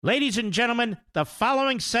Ladies and gentlemen, the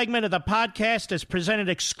following segment of the podcast is presented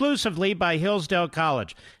exclusively by Hillsdale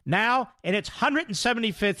College, now in its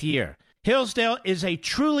 175th year. Hillsdale is a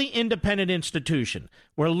truly independent institution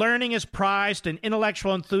where learning is prized and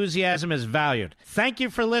intellectual enthusiasm is valued. Thank you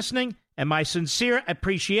for listening, and my sincere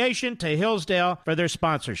appreciation to Hillsdale for their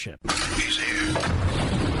sponsorship. He's here.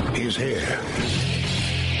 He's here.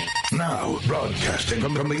 Now, broadcasting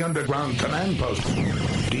from the underground command post,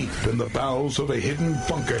 deep in the bowels of a hidden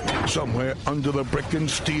bunker, somewhere under the brick and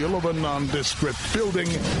steel of a nondescript building,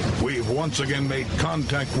 we've once again made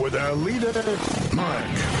contact with our leader, Mark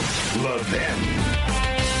Levin.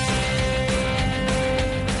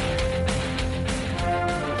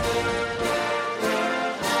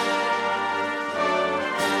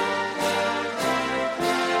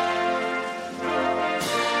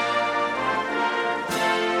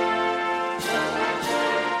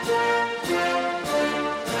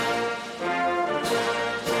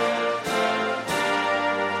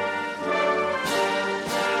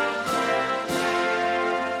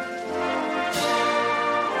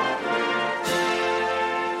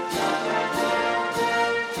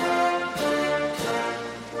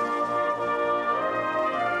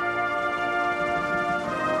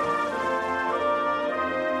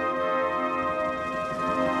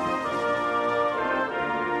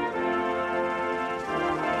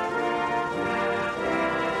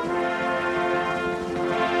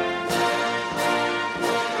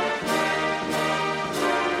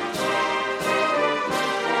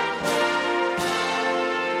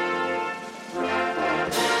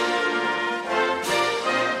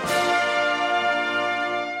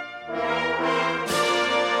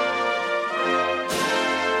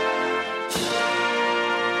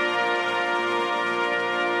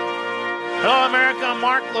 Hello, America. I'm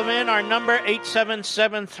Mark Levin. Our number,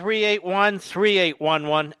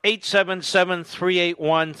 877-381-3811.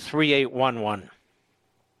 877-381-3811.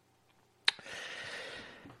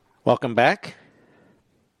 Welcome back.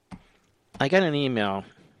 I got an email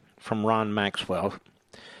from Ron Maxwell,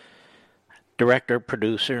 director,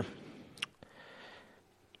 producer,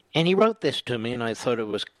 and he wrote this to me, and I thought it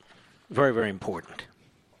was very, very important.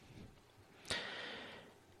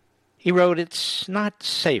 He wrote, "It's not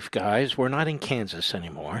safe, guys. We're not in Kansas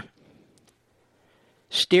anymore.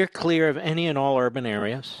 Steer clear of any and all urban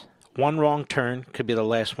areas. One wrong turn could be the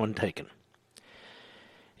last one taken.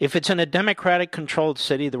 If it's in a Democratic-controlled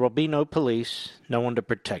city, there will be no police, no one to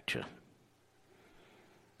protect you.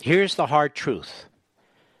 Here's the hard truth.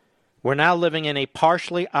 We're now living in a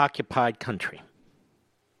partially occupied country.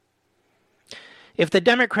 If the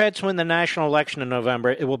Democrats win the national election in November,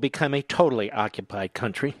 it will become a totally occupied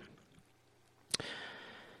country.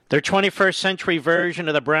 Their 21st century version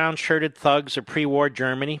of the brown-shirted thugs of pre-war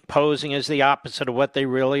Germany, posing as the opposite of what they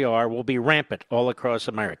really are, will be rampant all across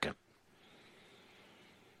America.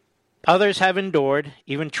 Others have endured,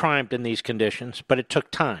 even triumphed in these conditions, but it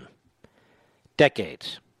took time.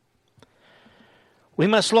 Decades. We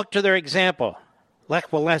must look to their example.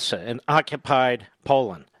 Lech Walesa in occupied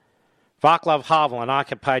Poland. Václav Havel in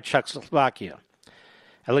occupied Czechoslovakia.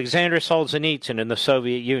 Alexander Solzhenitsyn in the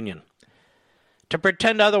Soviet Union. To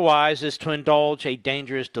pretend otherwise is to indulge a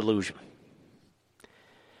dangerous delusion.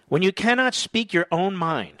 When you cannot speak your own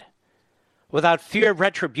mind without fear of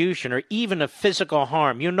retribution or even of physical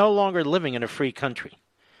harm, you're no longer living in a free country.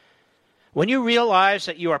 When you realize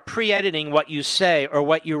that you are pre-editing what you say or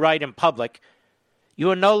what you write in public,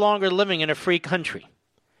 you are no longer living in a free country.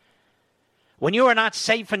 When you are not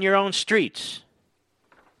safe in your own streets,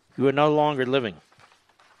 you are no longer living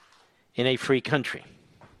in a free country."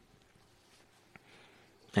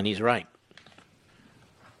 And he's right.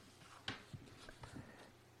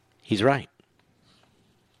 He's right.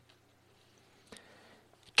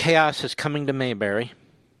 Chaos is coming to Mayberry,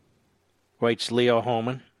 writes Leo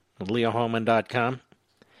Hohmann of leohohmann.com.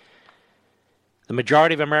 The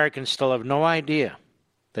majority of Americans still have no idea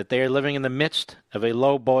that they are living in the midst of a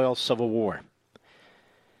low-boil civil war.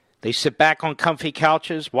 They sit back on comfy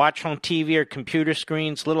couches, watch on TV or computer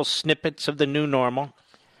screens little snippets of the new normal.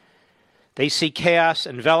 They see chaos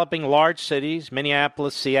enveloping large cities,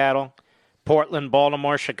 Minneapolis, Seattle, Portland,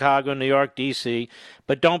 Baltimore, Chicago, New York, D.C.,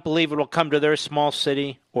 but don't believe it will come to their small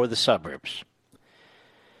city or the suburbs.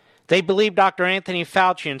 They believe Dr. Anthony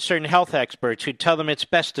Fauci and certain health experts who tell them it's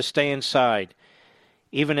best to stay inside,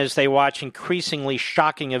 even as they watch increasingly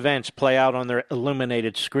shocking events play out on their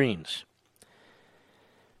illuminated screens.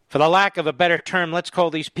 For the lack of a better term, let's call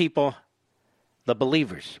these people the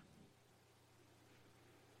believers.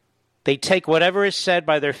 They take whatever is said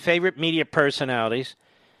by their favorite media personalities,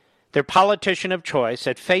 their politician of choice,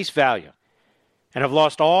 at face value, and have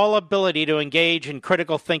lost all ability to engage in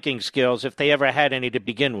critical thinking skills if they ever had any to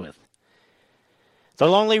begin with.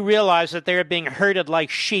 They'll only realize that they are being herded like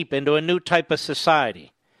sheep into a new type of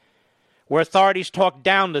society, where authorities talk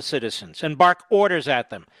down to citizens and bark orders at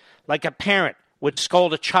them like a parent would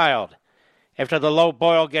scold a child after the low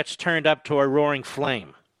boil gets turned up to a roaring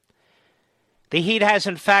flame. The heat has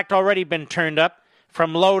in fact already been turned up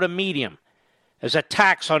from low to medium, as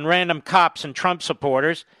attacks on random cops and Trump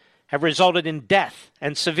supporters have resulted in death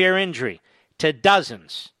and severe injury to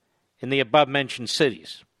dozens in the above-mentioned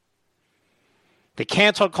cities. The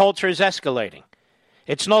cancel culture is escalating.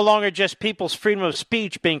 It's no longer just people's freedom of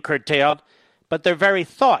speech being curtailed, but their very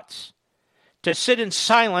thoughts. To sit in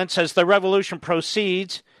silence as the revolution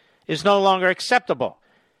proceeds is no longer acceptable.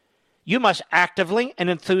 You must actively and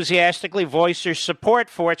enthusiastically voice your support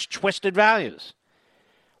for its twisted values.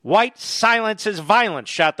 White silence is violence,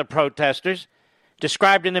 shot the protesters,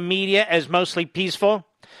 described in the media as mostly peaceful.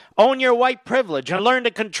 Own your white privilege and learn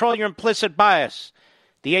to control your implicit bias.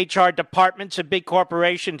 The HR departments of big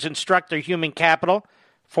corporations instruct their human capital,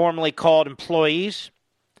 formerly called employees.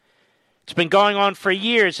 It's been going on for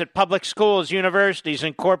years at public schools, universities,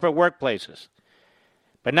 and corporate workplaces.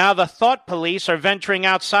 But now the thought police are venturing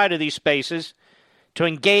outside of these spaces to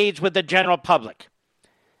engage with the general public.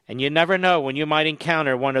 And you never know when you might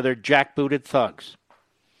encounter one of their jackbooted thugs.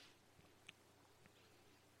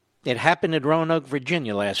 It happened in Roanoke,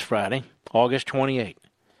 Virginia last Friday, August 28,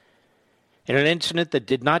 in an incident that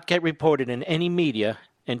did not get reported in any media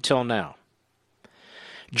until now.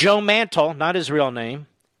 Joe Mantle, not his real name,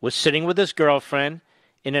 was sitting with his girlfriend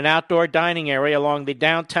in an outdoor dining area along the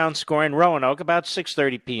downtown square in Roanoke about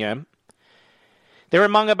 6:30 p.m. They were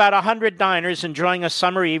among about 100 diners enjoying a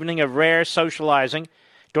summer evening of rare socializing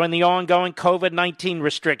during the ongoing COVID-19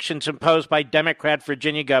 restrictions imposed by Democrat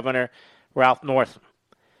Virginia Governor Ralph Northam.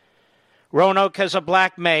 Roanoke has a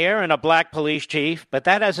black mayor and a black police chief, but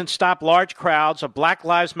that hasn't stopped large crowds of Black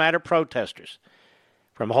Lives Matter protesters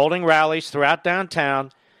from holding rallies throughout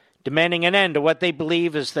downtown, demanding an end to what they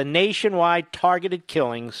believe is the nationwide targeted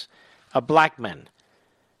killings of black men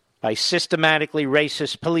by systematically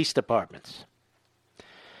racist police departments.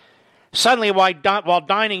 Suddenly, while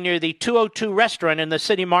dining near the 202 restaurant in the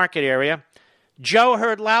city market area, Joe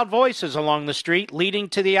heard loud voices along the street leading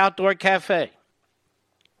to the outdoor cafe.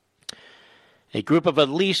 A group of at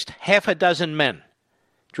least half a dozen men,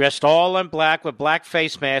 dressed all in black with black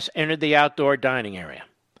face masks, entered the outdoor dining area.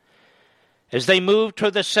 As they moved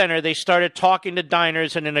toward the center, they started talking to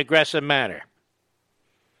diners in an aggressive manner.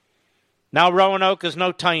 Now, Roanoke is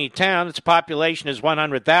no tiny town. Its population is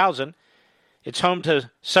 100,000. It's home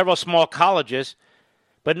to several small colleges,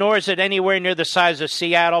 but nor is it anywhere near the size of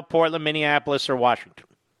Seattle, Portland, Minneapolis, or Washington.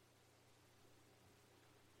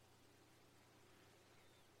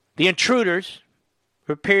 The intruders,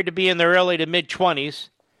 who appeared to be in their early to mid-20s,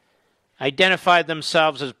 identified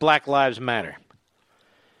themselves as Black Lives Matter.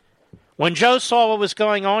 When Joe saw what was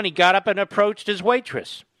going on, he got up and approached his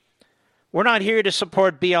waitress. "We're not here to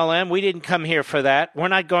support BLM. We didn't come here for that. We're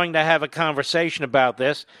not going to have a conversation about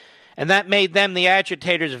this." And that made them, the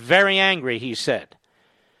agitators, very angry, he said.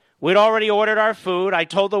 "We'd already ordered our food. I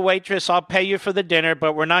told the waitress, I'll pay you for the dinner,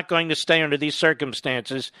 but we're not going to stay under these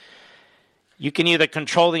circumstances. You can either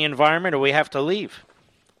control the environment or we have to leave."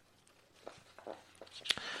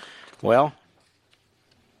 Well,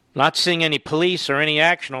 not seeing any police or any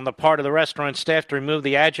action on the part of the restaurant staff to remove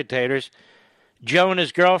the agitators, Joe and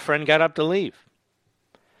his girlfriend got up to leave.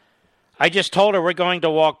 "I just told her we're going to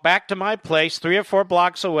walk back to my place 3 or 4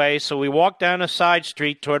 blocks away, so we walked down a side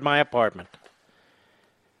street toward my apartment."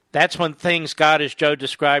 That's when things got, as Joe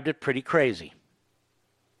described it, pretty crazy.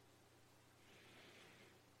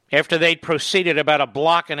 After they'd proceeded about a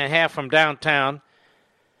block and a half from downtown,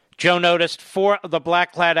 Joe noticed 4 of the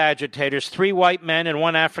black-clad agitators, 3 white men and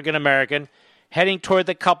 1 African-American, heading toward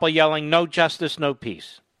the couple yelling, "No justice, no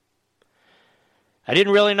peace." "I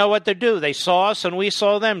didn't really know what to do. They saw us and we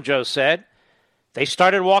saw them," Joe said. "They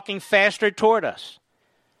started walking faster toward us.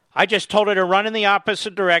 I just told her to run in the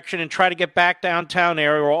opposite direction and try to get back downtown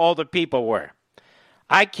area where all the people were.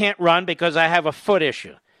 I can't run because I have a foot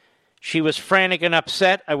issue." She was frantic and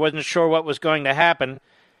upset. "I wasn't sure what was going to happen,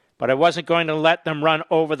 but I wasn't going to let them run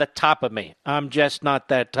over the top of me. I'm just not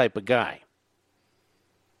that type of guy."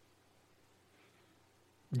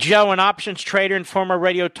 Joe, an options trader and former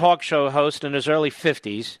radio talk show host in his early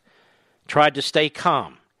 50s, tried to stay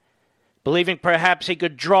calm, believing perhaps he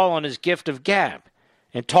could draw on his gift of gab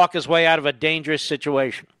and talk his way out of a dangerous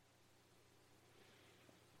situation.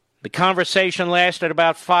 The conversation lasted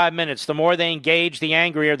about 5 minutes. The more they engaged, the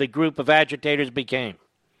angrier the group of agitators became.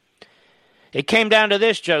 "It came down to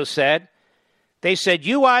this," Joe said. They said,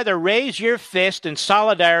 you either raise your fist in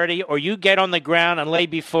solidarity or you get on the ground and lay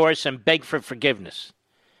before us and beg for forgiveness.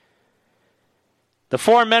 The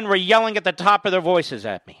four men were yelling at the top of their voices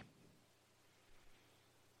at me.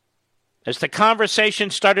 As the conversation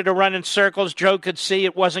started to run in circles, Joe could see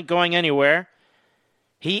it wasn't going anywhere.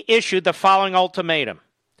 He issued the following ultimatum.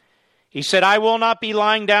 He said, I will not be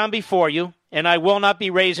lying down before you, and I will not be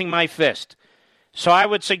raising my fist. So I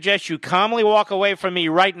would suggest you calmly walk away from me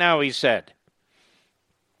right now, he said.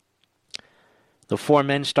 The four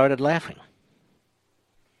men started laughing.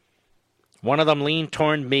 One of them leaned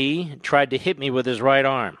toward me and tried to hit me with his right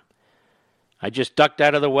arm. I just ducked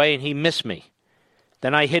out of the way, and he missed me.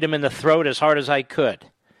 Then I hit him in the throat as hard as I could.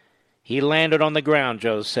 He landed on the ground,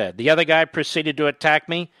 Joe said. The other guy proceeded to attack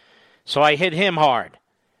me, so I hit him hard.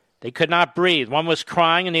 They could not breathe. One was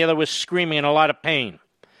crying and the other was screaming in a lot of pain.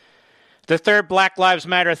 The third Black Lives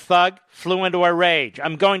Matter thug flew into a rage.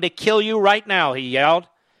 I'm going to kill you right now, he yelled.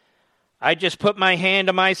 I just put my hand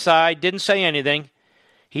to my side, didn't say anything.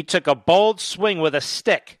 He took a bold swing with a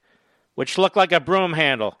stick, which looked like a broom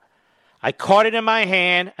handle. I caught it in my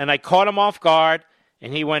hand, and I caught him off guard,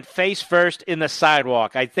 and he went face first in the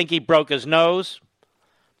sidewalk. I think he broke his nose.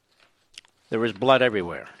 There was blood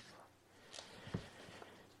everywhere.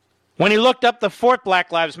 When he looked up, the fourth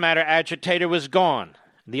Black Lives Matter agitator was gone.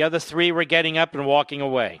 The other three were getting up and walking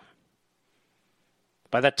away.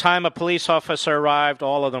 By the time a police officer arrived,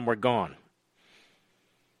 all of them were gone.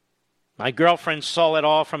 My girlfriend saw it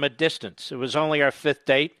all from a distance. It was only our fifth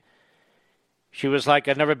date. She was like,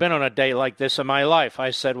 I've never been on a date like this in my life.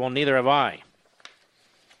 I said, well, neither have I.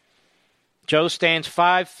 Joe stands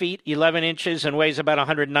 5 feet, 11 inches, and weighs about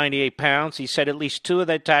 198 pounds. He said at least two of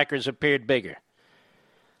the attackers appeared bigger.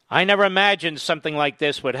 I never imagined something like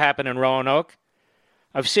this would happen in Roanoke.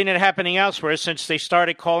 I've seen it happening elsewhere since they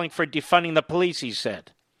started calling for defunding the police, he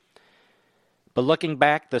said. But looking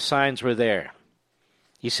back, the signs were there.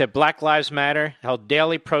 He said Black Lives Matter held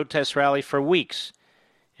daily protest rallies for weeks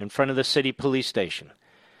in front of the city police station.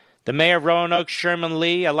 The mayor of Roanoke, Sherman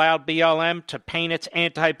Lee, allowed BLM to paint its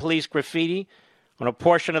anti-police graffiti on a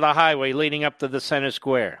portion of the highway leading up to the center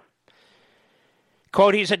square.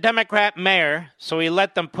 Quote, he's a Democrat mayor, so he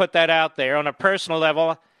let them put that out there. On a personal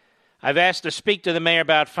level, I've asked to speak to the mayor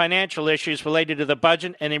about financial issues related to the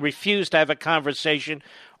budget, and he refused to have a conversation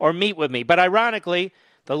or meet with me. But ironically,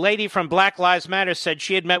 the lady from Black Lives Matter said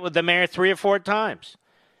she had met with the mayor 3 or 4 times.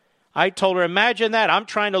 I told her, imagine that. I'm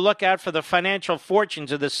trying to look out for the financial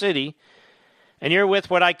fortunes of the city, and you're with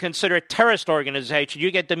what I consider a terrorist organization. You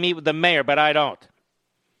get to meet with the mayor, but I don't.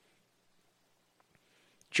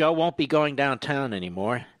 Joe won't be going downtown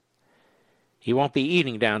anymore. He won't be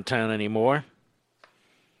eating downtown anymore.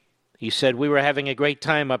 He said, we were having a great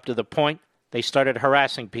time up to the point they started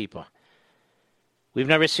harassing people. We've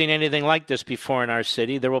never seen anything like this before in our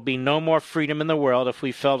city. There will be no more freedom in the world if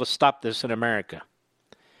we fail to stop this in America.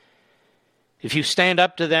 If you stand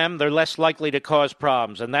up to them, they're less likely to cause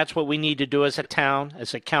problems, and that's what we need to do as a town,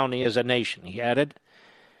 as a county, as a nation, he added.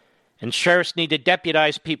 And sheriffs need to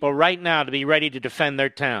deputize people right now to be ready to defend their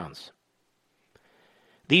towns.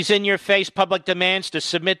 These in-your-face public demands to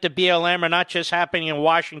submit to BLM are not just happening in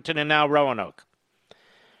Washington and now Roanoke.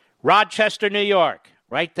 Rochester, New York,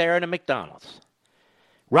 right there in a McDonald's.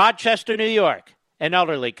 Rochester, New York, an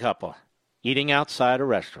elderly couple eating outside a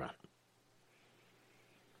restaurant.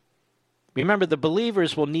 Remember, the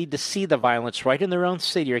believers will need to see the violence right in their own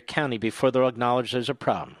city or county before they'll acknowledge there's a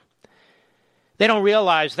problem. They don't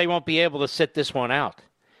realize they won't be able to sit this one out.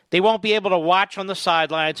 They won't be able to watch on the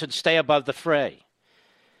sidelines and stay above the fray.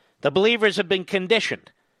 The believers have been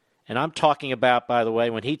conditioned. And I'm talking about, by the way,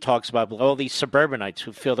 when he talks about all these suburbanites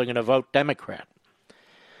who feel they're going to vote Democrat.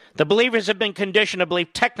 The believers have been conditioned to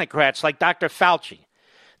believe technocrats like Dr. Fauci,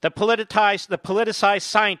 the politicized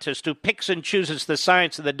scientist who picks and chooses the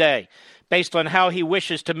science of the day based on how he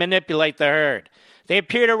wishes to manipulate the herd. They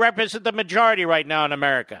appear to represent the majority right now in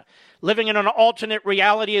America, living in an alternate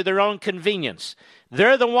reality of their own convenience.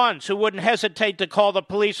 They're the ones who wouldn't hesitate to call the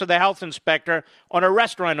police or the health inspector on a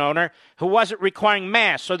restaurant owner who wasn't requiring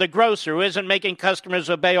masks, or the grocer who isn't making customers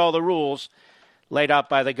obey all the rules laid out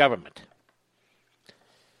by the government.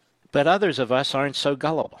 But others of us aren't so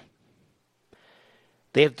gullible.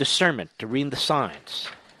 They have discernment to read the signs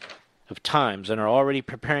of times and are already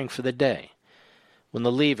preparing for the day when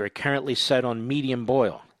the lever currently set on medium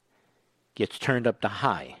boil gets turned up to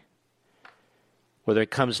high, whether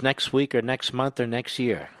it comes next week or next month or next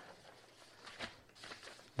year.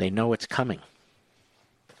 They know it's coming.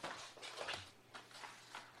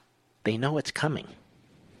 They know it's coming.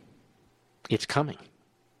 It's coming.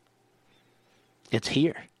 It's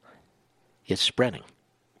here. It's spreading.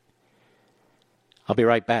 I'll be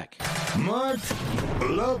right back. Mark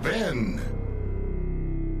Levin.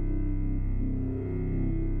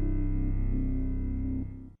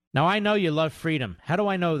 Now, I know you love freedom. How do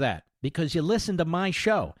I know that? Because you listen to my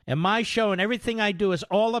show. And my show and everything I do is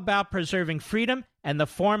all about preserving freedom and the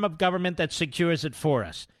form of government that secures it for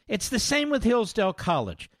us. It's the same with Hillsdale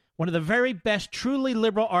College, one of the very best truly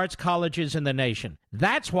liberal arts colleges in the nation.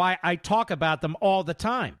 That's why I talk about them all the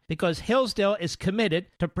time, because Hillsdale is committed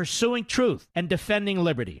to pursuing truth and defending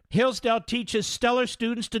liberty. Hillsdale teaches stellar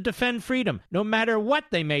students to defend freedom, no matter what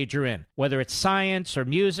they major in, whether it's science or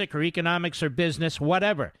music or economics or business,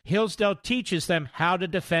 whatever. Hillsdale teaches them how to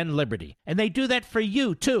defend liberty. And they do that for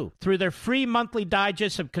you, too, through their free monthly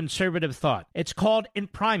digest of conservative thought. It's called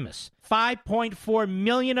Imprimis. 5.4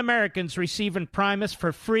 million Americans receive Imprimis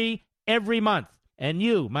for free every month. And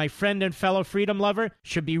you, my friend and fellow freedom lover,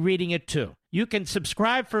 should be reading it too. You can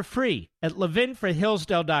subscribe for free at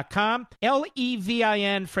levinforhillsdale.com,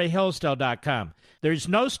 Levin for Hillsdale.com. There's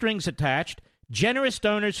no strings attached. Generous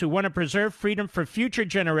donors who want to preserve freedom for future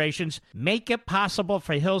generations make it possible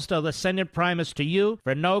for Hillsdale to send Imprimis to you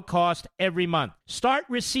for no cost every month. Start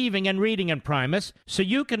receiving and reading Imprimis so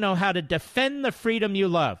you can know how to defend the freedom you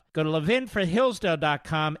love. Go to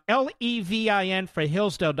levinforhillsdale.com, Levin for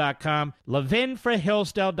Hillsdale.com,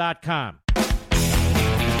 levinforhillsdale.com.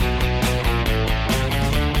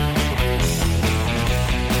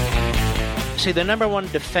 See, the number one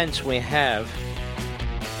defense we have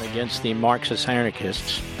against the Marxist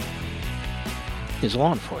anarchists is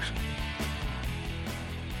law enforcement.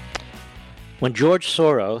 When George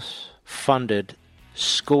Soros funded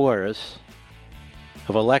scores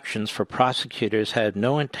of elections for prosecutors had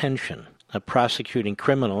no intention of prosecuting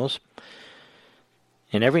criminals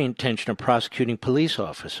and every intention of prosecuting police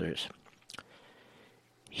officers,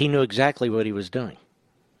 he knew exactly what he was doing.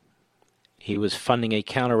 He was funding a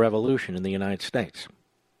counter-revolution in the United States.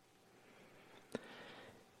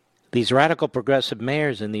 These radical progressive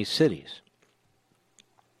mayors in these cities,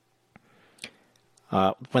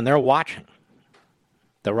 when they're watching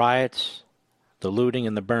the riots, the looting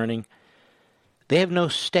and the burning, they have no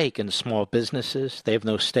stake in small businesses. They have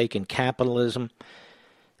no stake in capitalism.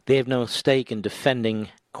 They have no stake in defending,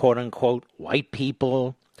 quote-unquote, white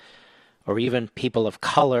people or even people of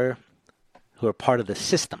color who are part of the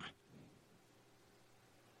system.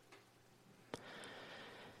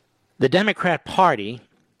 The Democrat Party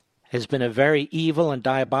has been a very evil and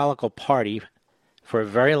diabolical party for a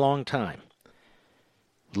very long time.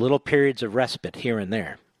 Little periods of respite here and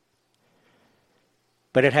there.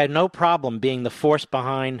 But it had no problem being the force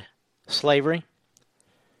behind slavery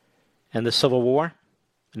and the Civil War.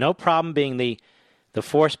 No problem being the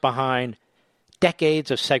force behind decades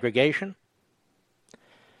of segregation.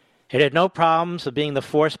 It had no problems of being the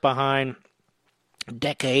force behind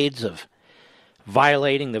decades of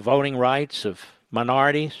violating the voting rights of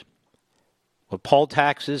minorities, with poll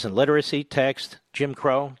taxes and literacy tax, Jim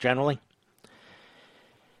Crow generally.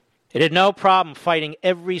 It had no problem fighting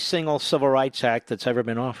every single civil rights act that's ever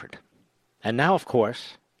been offered. And now, of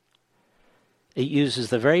course, it uses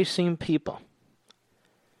the very same people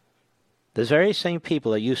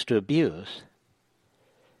it used to abuse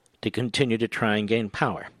to continue to try and gain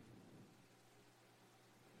power.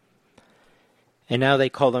 And now they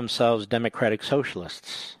call themselves democratic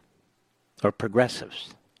socialists or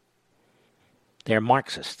progressives. They are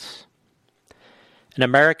Marxists. An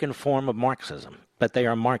American form of Marxism, but they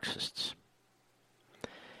are Marxists.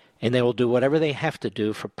 And they will do whatever they have to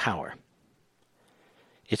do for power.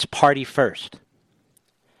 It's party first.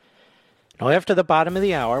 Now, after the bottom of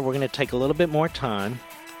the hour, we're going to take a little bit more time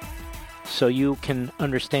so you can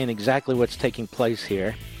understand exactly what's taking place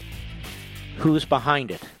here, who's behind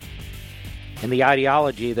it, and the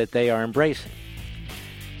ideology that they are embracing.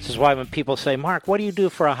 This is why when people say, Mark, what do you do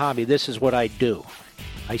for a hobby? This is what I do.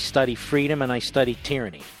 I study freedom and I study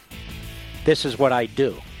tyranny. This is what I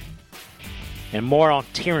do. And more on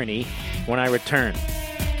tyranny when I return.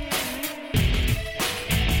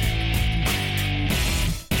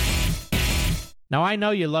 Now, I know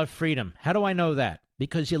you love freedom. How do I know that?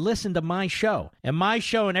 Because you listen to my show. And my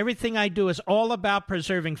show and everything I do is all about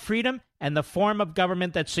preserving freedom and the form of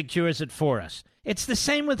government that secures it for us. It's the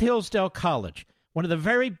same with Hillsdale College, one of the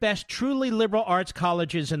very best truly liberal arts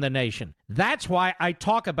colleges in the nation. That's why I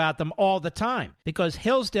talk about them all the time, because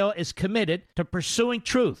Hillsdale is committed to pursuing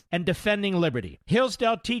truth and defending liberty.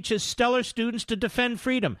 Hillsdale teaches stellar students to defend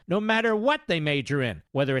freedom, no matter what they major in,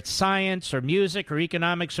 whether it's science or music or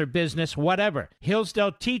economics or business, whatever.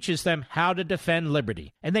 Hillsdale teaches them how to defend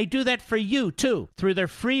liberty. And they do that for you, too, through their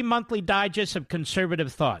free monthly digest of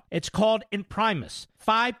conservative thought. It's called Imprimis.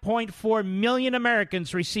 5.4 million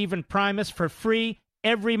Americans receiving Primus for free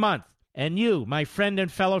every month. And you, my friend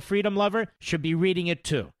and fellow freedom lover, should be reading it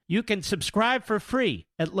too. You can subscribe for free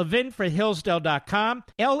at levinforhillsdale.com,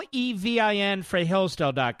 Levin for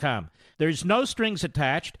Hillsdale.com. There's no strings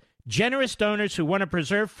attached. Generous donors who want to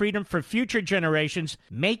preserve freedom for future generations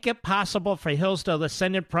make it possible for Hillsdale to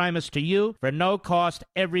send in Primus to you for no cost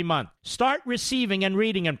every month. Start receiving and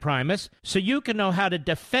reading in Primus so you can know how to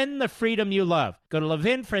defend the freedom you love. Go to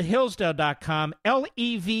levinforhillsdale.com,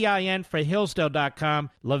 Levin for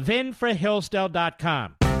Hillsdale.com,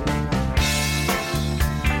 levinforhillsdale.com.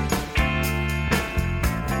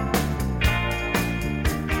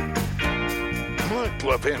 Mark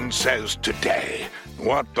Levin says today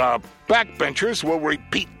what the backbenchers will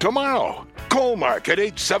repeat tomorrow. Call Mark at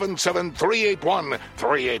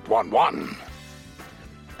 877-381-3811.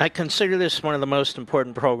 I consider this one of the most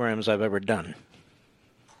important programs I've ever done.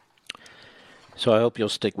 So I hope you'll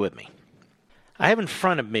stick with me. I have in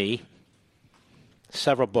front of me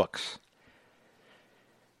several books.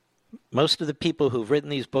 Most of the people who've written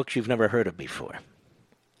these books you've never heard of before.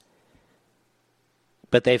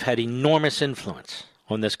 But they've had enormous influence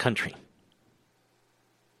on this country.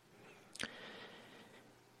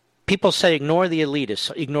 People say ignore the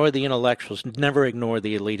elitists, ignore the intellectuals. Never ignore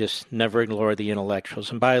the elitists, never ignore the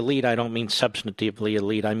intellectuals. And by elite, I don't mean substantively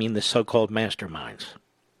elite. I mean the so-called masterminds.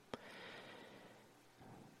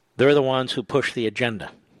 They're the ones who push the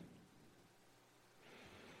agenda.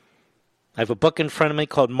 I have a book in front of me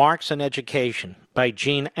called Marx and Education by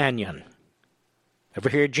Jean Anyon. Ever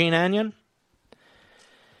hear of Jean Anyon?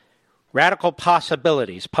 Radical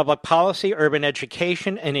Possibilities, Public Policy, Urban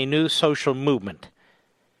Education, and a New Social Movement.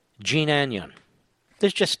 Jean Anyon. This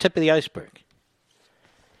is just tip of the iceberg.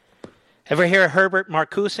 Ever hear of Herbert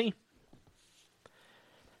Marcuse?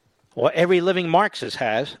 Well, every living Marxist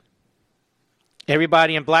has.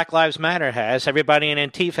 Everybody in Black Lives Matter has. Everybody in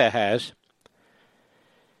Antifa has.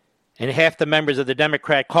 And half the members of the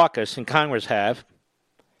Democrat caucus in Congress have.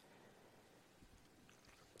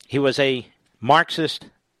 He was a Marxist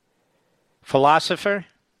philosopher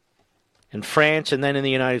in France and then in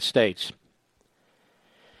the United States.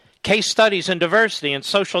 Case Studies in Diversity and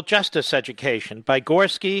Social Justice Education by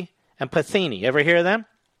Gorski and Pathini. Ever hear of them?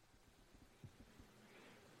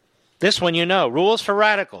 This one you know. Rules for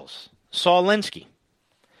Radicals. Saul Alinsky.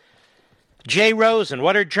 Jay Rosen,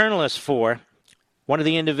 What Are Journalists For? One of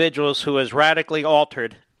the individuals who has radically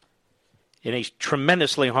altered, in a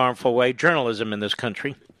tremendously harmful way, journalism in this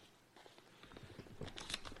country.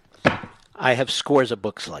 I have scores of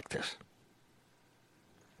books like this.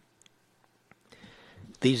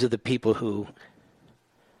 These are the people who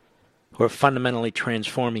are fundamentally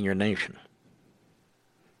transforming your nation.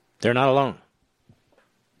 They're not alone.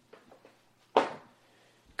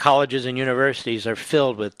 Colleges and universities are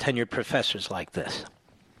filled with tenured professors like this.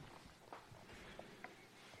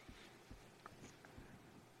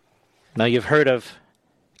 Now, you've heard of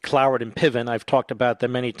Cloward and Piven. I've talked about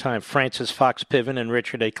them many times. Francis Fox Piven and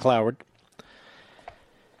Richard A. Cloward.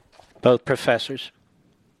 Both professors.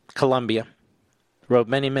 Columbia. Wrote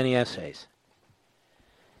many, many essays.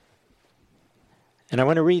 And I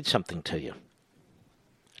want to read something to you.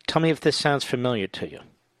 Tell me if this sounds familiar to you.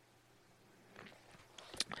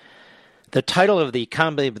 The title of the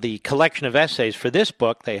collection of essays for this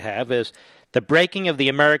book they have is The Breaking of the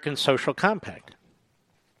American Social Compact.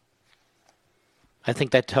 I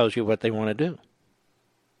think that tells you what they want to do.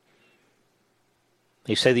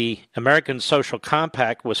 They say the American Social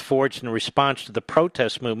Compact was forged in response to the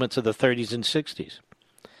protest movements of the 30s and 60s.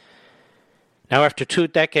 Now, after 2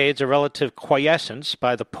 decades of relative quiescence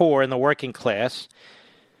by the poor and the working class,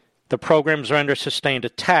 the programs are under sustained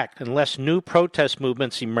attack. Unless new protest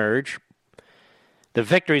movements emerge, the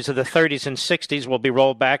victories of the 30s and 60s will be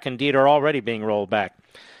rolled back, indeed are already being rolled back.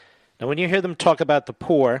 Now, when you hear them talk about the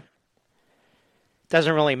poor, it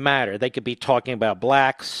doesn't really matter. They could be talking about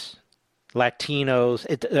blacks, Latinos,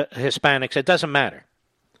 Hispanics. It doesn't matter.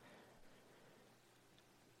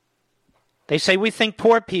 They say we think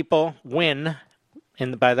poor people win,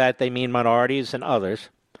 and by that they mean minorities and others,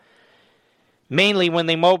 mainly when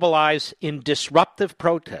they mobilize in disruptive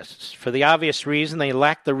protests. For the obvious reason, they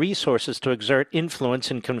lack the resources to exert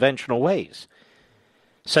influence in conventional ways,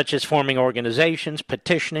 such as forming organizations,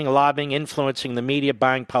 petitioning, lobbying, influencing the media,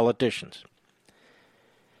 buying politicians.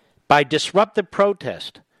 By disruptive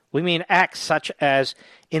protest, we mean acts such as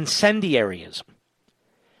incendiarism,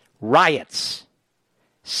 riots,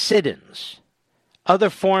 sit-ins, other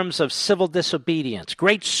forms of civil disobedience,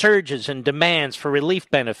 great surges in demands for relief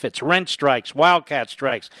benefits, rent strikes, wildcat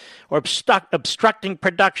strikes, or obstructing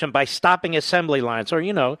production by stopping assembly lines, or,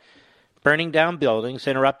 burning down buildings,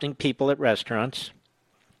 interrupting people at restaurants.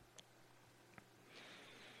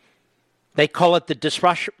 They call it the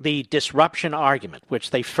disruption argument,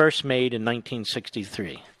 which they first made in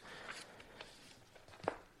 1963.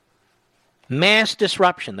 Mass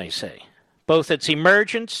disruption, they say, both its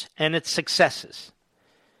emergence and its successes,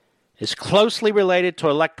 is closely related to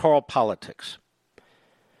electoral politics.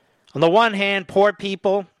 On the one hand, poor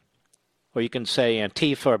people, or you can say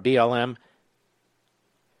Antifa or BLM,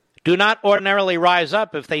 do not ordinarily rise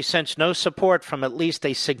up if they sense no support from at least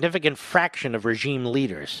a significant fraction of regime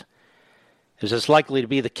leaders, as is likely to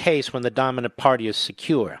be the case when the dominant party is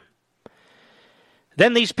secure.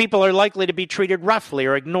 Then these people are likely to be treated roughly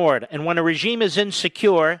or ignored, and when a regime is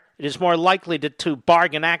insecure, it is more likely to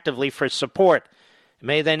bargain actively for support. It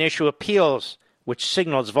may then issue appeals, which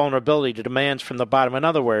signals vulnerability to demands from the bottom. In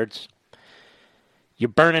other words, you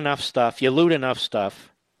burn enough stuff, you loot enough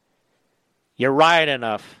stuff, you riot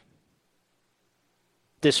enough,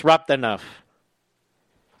 disrupt enough,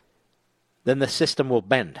 then the system will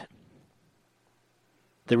bend.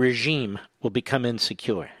 The regime will become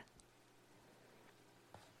insecure.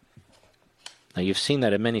 Now, you've seen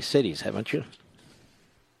that in many cities, haven't you?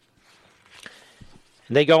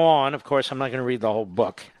 And they go on. Of course, I'm not going to read the whole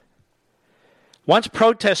book. Once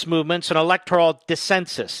protest movements and electoral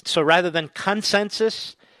dissensus, so rather than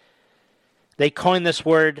consensus, they coined this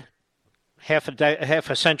word half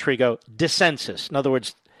a century ago, dissensus. In other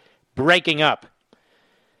words, breaking up.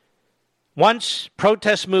 Once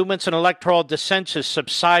protest movements and electoral dissensus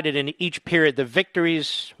subsided in each period, the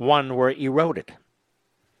victories won were eroded.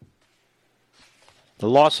 The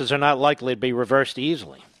losses are not likely to be reversed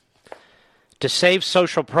easily. To save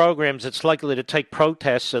social programs, it's likely to take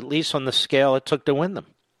protests at least on the scale it took to win them.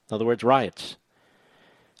 In other words, riots.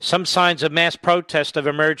 Some signs of mass protest have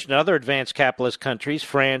emerged in other advanced capitalist countries,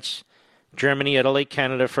 France, Germany, Italy,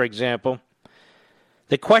 Canada, for example.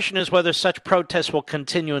 The question is whether such protests will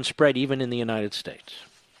continue and spread even in the United States.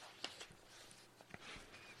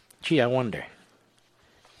 Gee, I wonder.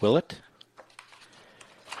 Will it?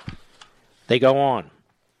 They go on.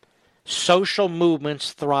 Social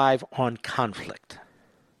movements thrive on conflict.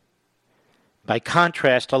 By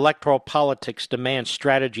contrast, electoral politics demands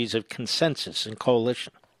strategies of consensus and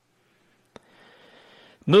coalition.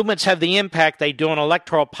 Movements have the impact they do on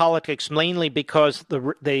electoral politics mainly because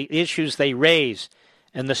the issues they raise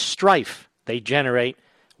and the strife they generate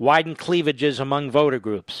widen cleavages among voter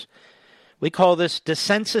groups. We call this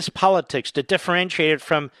dissensus politics to differentiate it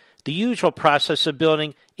from the usual process of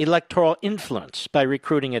building electoral influence by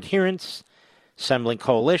recruiting adherents, assembling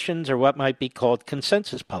coalitions, or what might be called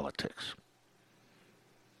consensus politics.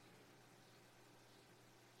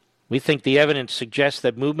 We think the evidence suggests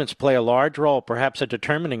that movements play a large role, perhaps a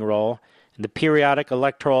determining role, in the periodic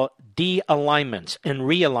electoral de-alignments and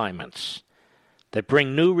realignments that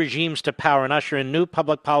bring new regimes to power and usher in new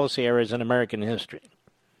public policy eras in American history.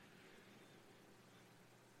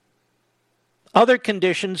 Other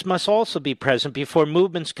conditions must also be present before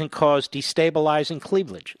movements can cause destabilizing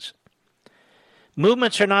cleavages.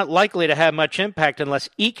 Movements are not likely to have much impact unless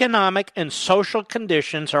economic and social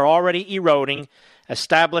conditions are already eroding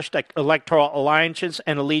established electoral alliances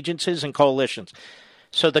and allegiances and coalitions.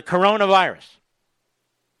 So the coronavirus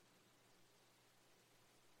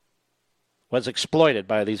was exploited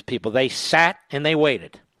by these people. They sat and they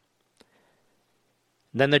waited.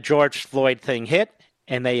 Then the George Floyd thing hit,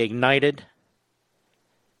 and they ignited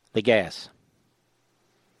the gas.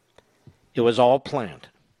 It was all planned.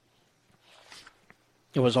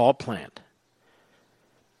 It was all planned.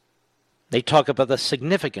 They talk about the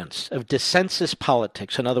significance of dissensus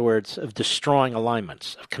politics, in other words, of destroying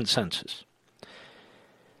alignments, of consensus.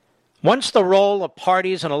 Once the role of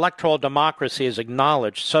parties in electoral democracy is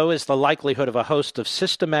acknowledged, so is the likelihood of a host of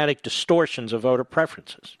systematic distortions of voter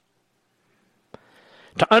preferences.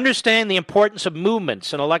 To understand the importance of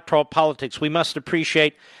movements in electoral politics, we must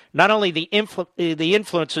appreciate not only the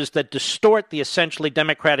influences that distort the essentially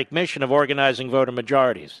democratic mission of organizing voter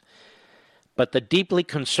majorities, but the deeply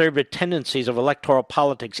conservative tendencies of electoral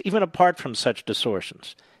politics, even apart from such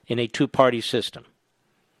distortions, in a two-party system.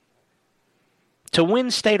 To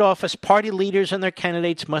win state office, party leaders and their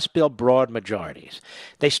candidates must build broad majorities.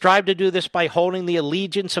 They strive to do this by holding the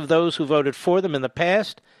allegiance of those who voted for them in the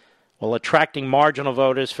past, while attracting marginal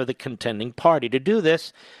voters for the contending party. To do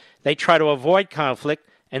this, they try to avoid conflict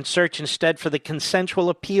and search instead for the consensual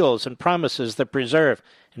appeals and promises that preserve,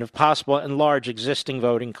 and if possible, enlarge existing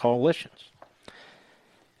voting coalitions.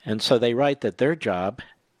 And so they write that their job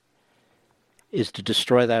is to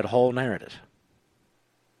destroy that whole narrative.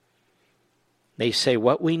 They say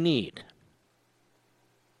what we need,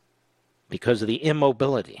 because of the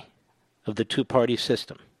immobility of the two-party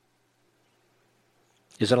system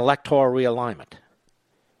is an electoral realignment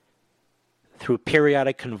through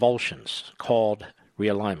periodic convulsions called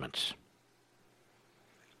realignments.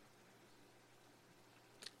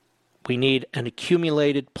 We need an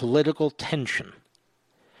accumulated political tension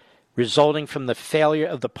resulting from the failure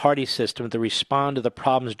of the party system to respond to the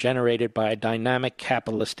problems generated by a dynamic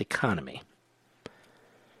capitalist economy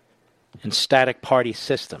and static party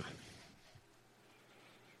system.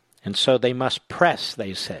 And so they must press,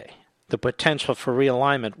 they say, the potential for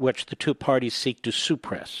realignment which the two parties seek to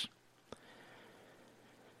suppress.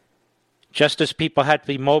 Just as people had to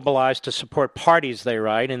be mobilized to support parties they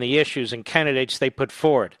write and the issues and candidates they put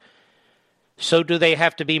forward, so do they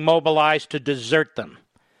have to be mobilized to desert them.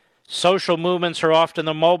 Social movements are often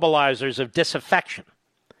the mobilizers of disaffection.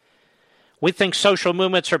 We think social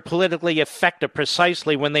movements are politically effective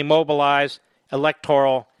precisely when they mobilize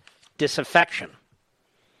electoral disaffection.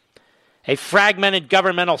 A fragmented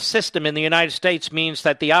governmental system in the United States means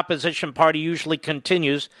that the opposition party usually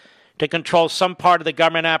continues to control some part of the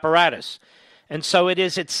government apparatus, and so it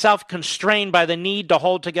is itself constrained by the need to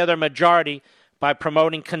hold together a majority by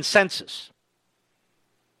promoting consensus.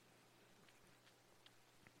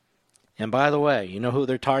 And by the way, you know who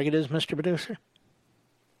their target is, Mr. Producer?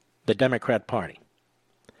 The Democrat Party.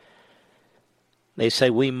 They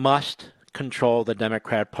say we must control the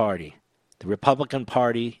Democrat Party. The Republican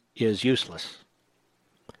Party is useless.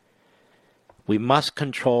 We must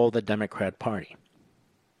control the Democrat Party.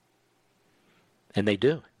 And they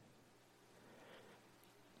do.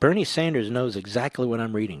 Bernie Sanders knows exactly what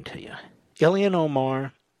I'm reading to you. Ilhan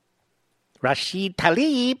Omar, Rashid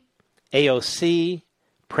Tlaib, AOC,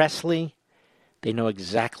 Presley, they know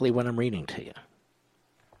exactly what I'm reading to you.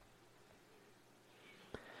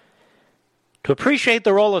 To appreciate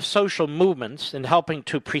the role of social movements in helping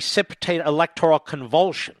to precipitate electoral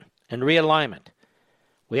convulsion and realignment,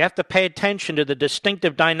 we have to pay attention to the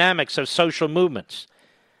distinctive dynamics of social movements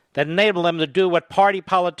that enable them to do what party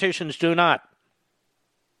politicians do not.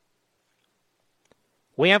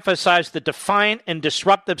 We emphasize the defiant and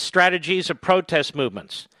disruptive strategies of protest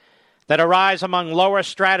movements that arise among lower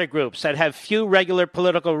strata groups that have few regular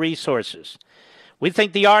political resources. We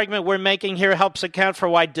think the argument we're making here helps account for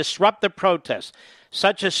why disruptive protests,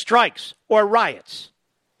 such as strikes or riots,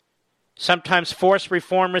 sometimes force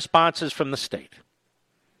reform responses from the state.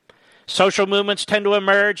 Social movements tend to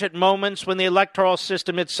emerge at moments when the electoral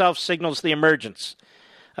system itself signals the emergence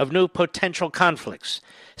of new potential conflicts.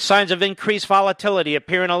 Signs of increased volatility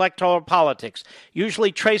appear in electoral politics,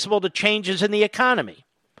 usually traceable to changes in the economy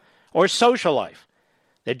or social life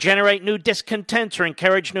that generate new discontents or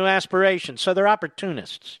encourage new aspirations. So they're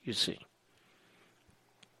opportunists, you see.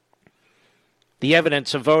 The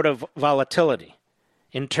evidence of voter volatility,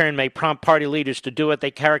 in turn, may prompt party leaders to do what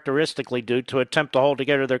they characteristically do to attempt to hold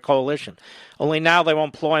together their coalition. Only now they will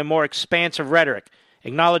employ more expansive rhetoric,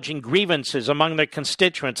 acknowledging grievances among their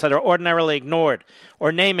constituents that are ordinarily ignored,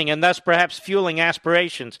 or naming and thus perhaps fueling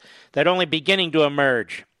aspirations that are only beginning to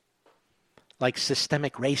emerge, like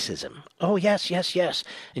systemic racism. Oh, yes, yes, yes.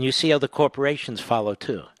 And you see how the corporations follow,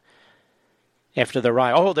 too. After the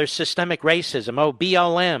riot, oh, there's systemic racism. Oh,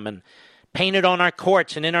 BLM, and painted on our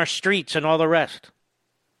courts and in our streets and all the rest.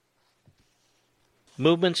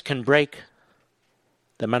 Movements can break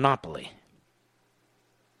the monopoly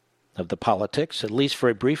of the politics, at least for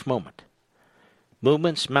a brief moment.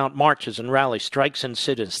 Movements mount marches and rallies, strikes and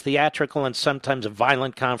sit-ins, theatrical and sometimes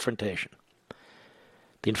violent confrontation.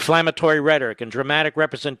 The inflammatory rhetoric and dramatic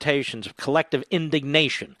representations of collective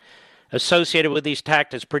indignation associated with these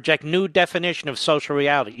tactics project new definition of social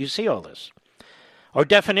reality. You see all this. Or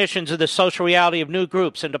definitions of the social reality of new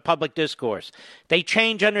groups into public discourse. They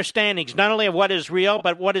change understandings not only of what is real,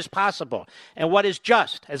 but what is possible and what is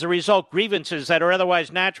just. As a result, grievances that are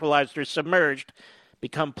otherwise naturalized or submerged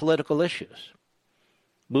become political issues.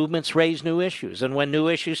 Movements raise new issues, and when new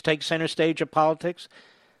issues take center stage of politics,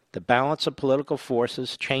 the balance of political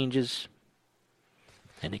forces changes,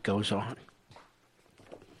 and it goes on.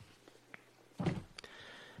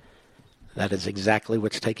 That is exactly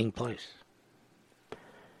what's taking place.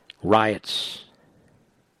 Riots.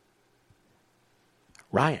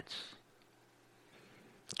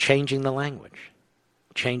 Changing the language,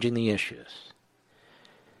 changing the issues.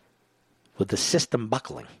 With the system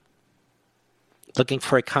buckling, looking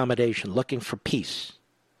for accommodation, looking for peace.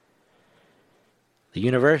 The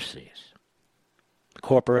universities, the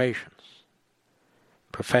corporations,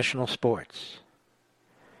 professional sports,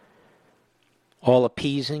 all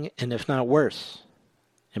appeasing and, if not worse,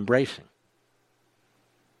 embracing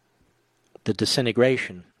the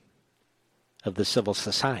disintegration of the civil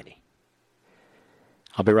society.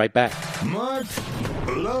 I'll be right back. Mark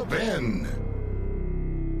Levin.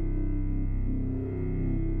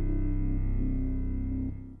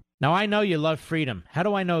 Now, I know you love freedom. How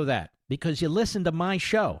do I know that? Because you listen to my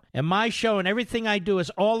show. And my show and everything I do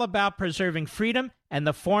is all about preserving freedom and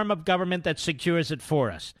the form of government that secures it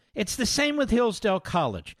for us. It's the same with Hillsdale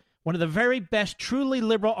College, one of the very best truly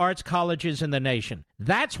liberal arts colleges in the nation.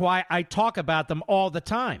 That's why I talk about them all the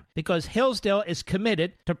time, because Hillsdale is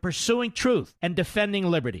committed to pursuing truth and defending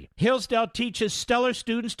liberty. Hillsdale teaches stellar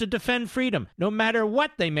students to defend freedom, no matter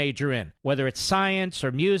what they major in, whether it's science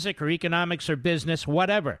or music or economics or business,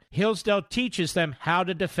 whatever. Hillsdale teaches them how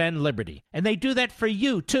to defend liberty. And they do that for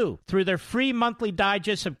you, too, through their free monthly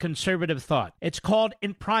digest of conservative thought. It's called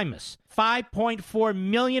Imprimis. 5.4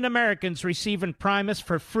 million Americans receive Imprimis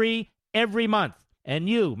for free every month. And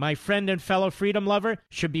you, my friend and fellow freedom lover,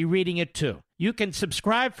 should be reading it too. You can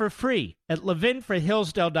subscribe for free at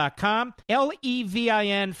levinforhillsdale.com,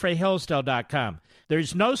 Levin for Hillsdale.com.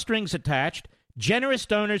 There's no strings attached. Generous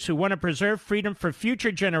donors who want to preserve freedom for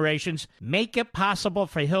future generations make it possible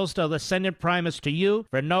for Hillsdale to send Imprimis to you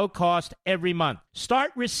for no cost every month.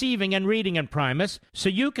 Start receiving and reading Imprimis so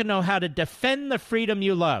you can know how to defend the freedom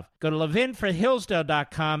you love. Go to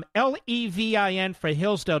levinforhillsdale.com, Levin for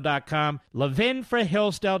Hillsdale.com,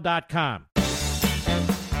 levinforhillsdale.com.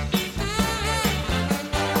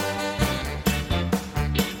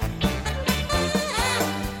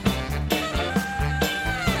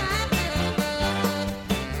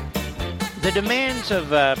 The demands of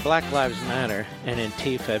Black Lives Matter and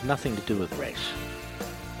Antifa have nothing to do with race.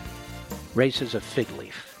 Race is a fig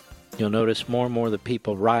leaf. You'll notice more and more of the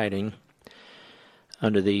people rioting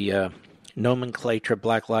under the nomenclature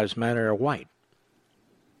Black Lives Matter are white.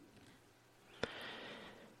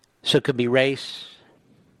 So it could be race,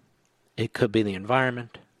 it could be the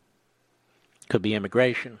environment, it could be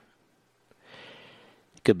immigration,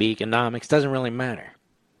 it could be economics, doesn't really matter.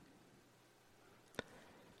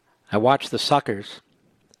 I watch the suckers,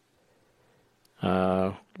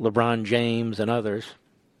 LeBron James and others,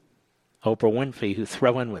 Oprah Winfrey, who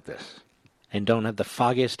throw in with this and don't have the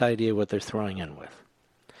foggiest idea what they're throwing in with.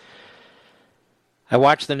 I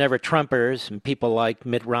watch the Never-Trumpers and people like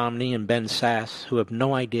Mitt Romney and Ben Sasse who have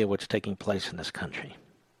no idea what's taking place in this country.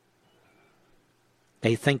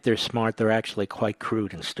 They think they're smart, they're actually quite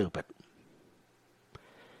crude and stupid.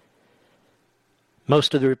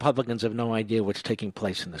 Most of the Republicans have no idea what's taking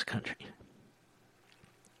place in this country.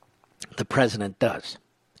 The president does,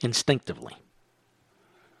 instinctively.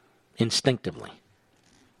 Instinctively.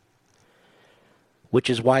 Which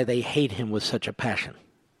is why they hate him with such a passion.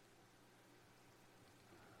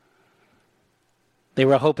 They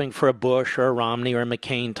were hoping for a Bush or a Romney or a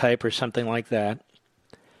McCain type or something like that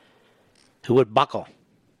who would buckle.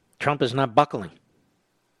 Trump is not buckling.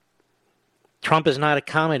 Trump is not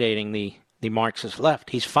accommodating the Marxist left.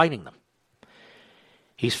 He's fighting them.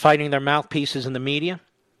 He's fighting their mouthpieces in the media.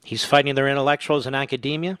 He's fighting their intellectuals in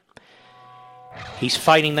academia. He's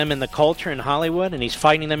fighting them in the culture in Hollywood, and he's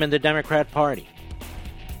fighting them in the Democrat Party.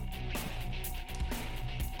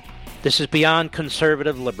 This is beyond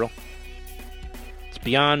conservative liberal. It's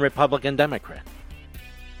beyond Republican Democrat.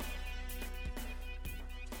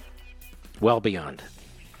 Well beyond.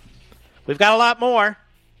 We've got a lot more.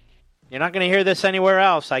 You're not going to hear this anywhere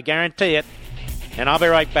else, I guarantee it. And I'll be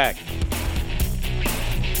right back.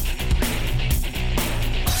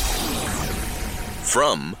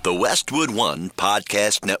 From the Westwood One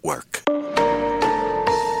Podcast Network.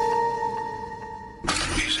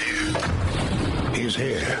 He's here. He's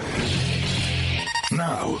here.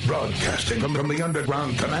 Now, broadcasting from the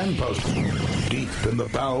underground command post, deep in the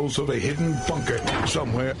bowels of a hidden bunker,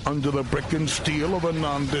 somewhere under the brick and steel of a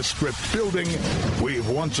nondescript building, we've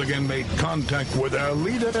once again made contact with our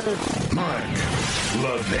leader, Mark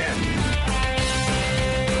Levin.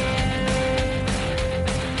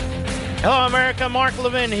 Hello, America. Mark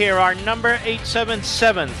Levin here. Our number,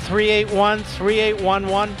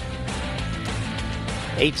 877-381-3811.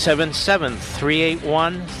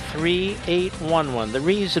 877-381-3811. The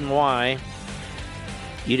reason why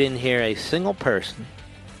you didn't hear a single person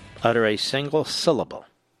utter a single syllable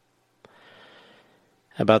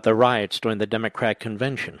about the riots during the Democrat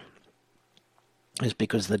convention is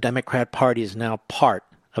because the Democrat Party is now part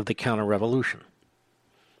of the counter-revolution,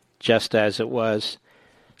 just as it was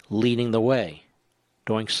leading the way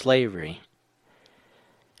during slavery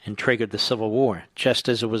and triggered the Civil War, just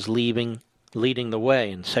as it was leading the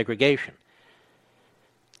way in segregation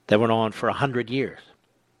that went on for 100 years,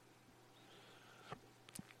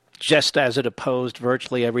 just as it opposed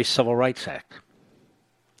virtually every Civil Rights Act.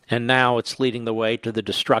 And now it's leading the way to the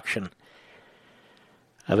destruction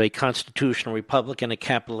of a constitutional republic and a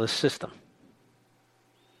capitalist system.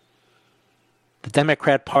 The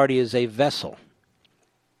Democrat Party is a vessel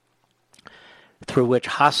through which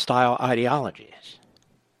hostile ideologies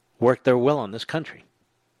work their will on this country.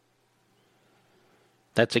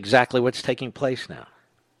 That's exactly what's taking place now.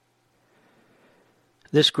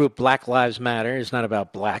 This group, Black Lives Matter, is not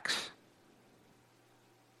about blacks.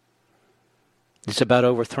 It's about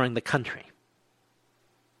overthrowing the country.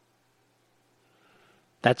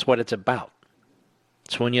 That's what it's about.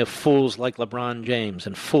 It's when you have fools like LeBron James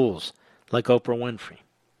and fools like Oprah Winfrey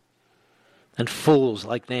and fools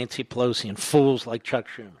like Nancy Pelosi and fools like Chuck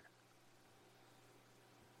Schumer.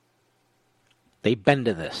 They bend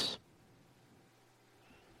to this.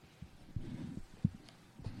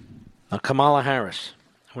 Now, Kamala Harris,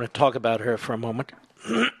 I want to talk about her for a moment.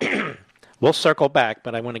 We'll circle back,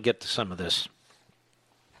 but I want to get to some of this.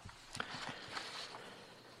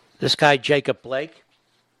 This guy, Jacob Blake,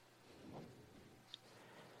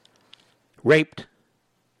 raped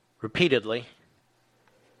repeatedly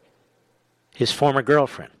his former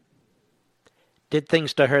girlfriend. Did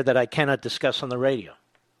things to her that I cannot discuss on the radio.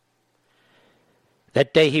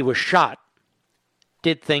 That day he was shot,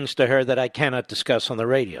 did things to her that I cannot discuss on the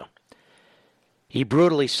radio. He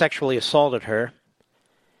brutally sexually assaulted her,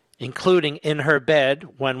 including in her bed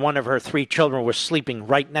when one of her 3 children was sleeping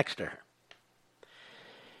right next to her.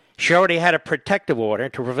 She already had a protective order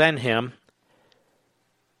to prevent him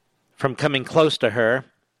from coming close to her,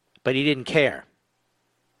 but he didn't care.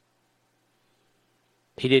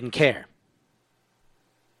 He didn't care.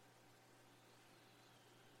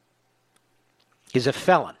 He's a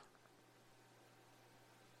felon,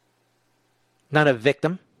 not a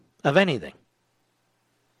victim of anything.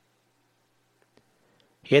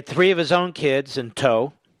 He had 3 of his own kids in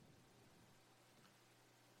tow.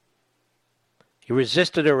 He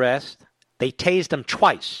resisted arrest. They tased him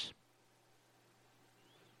twice.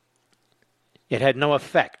 It had no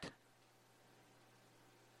effect.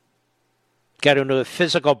 Got into a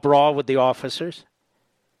physical brawl with the officers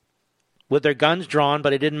with their guns drawn,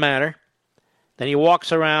 but it didn't matter. Then he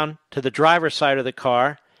walks around to the driver's side of the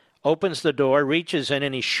car, opens the door, reaches in,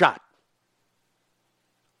 and he's shot.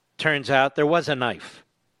 Turns out there was a knife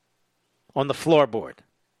on the floorboard.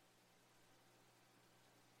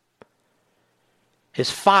 His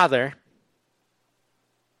father,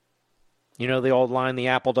 you know the old line, the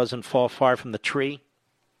apple doesn't fall far from the tree,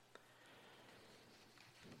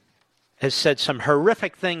 has said some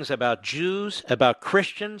horrific things about Jews, about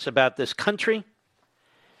Christians, about this country.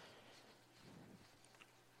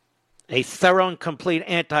 A thorough and complete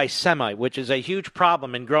anti-Semite, which is a huge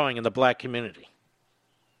problem in growing in the black community.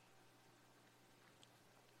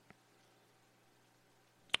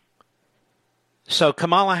 So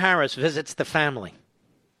Kamala Harris visits the family.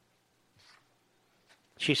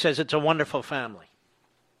 She says it's a wonderful family.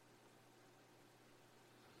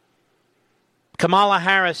 Kamala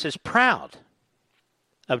Harris is proud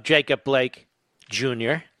of Jacob Blake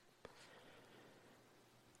Jr.,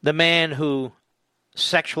 the man who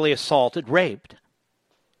sexually assaulted, raped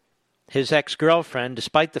his ex-girlfriend,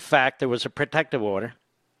 despite the fact there was a protective order.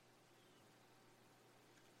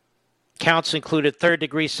 Counts included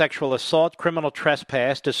third-degree sexual assault, criminal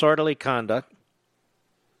trespass, disorderly conduct,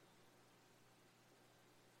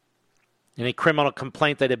 and a criminal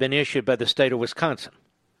complaint that had been issued by the state of Wisconsin.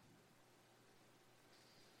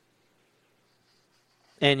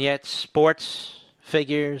 And yet sports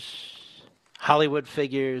figures, Hollywood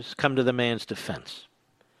figures come to the man's defense.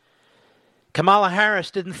 Kamala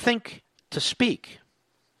Harris didn't think to speak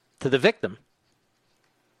to the victim,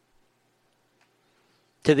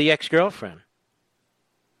 to the ex-girlfriend.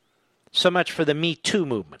 So much for the Me Too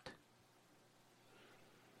movement.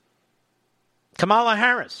 Kamala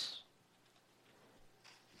Harris,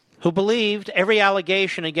 who believed every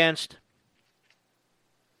allegation against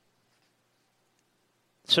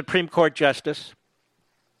Supreme Court Justice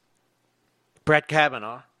Brett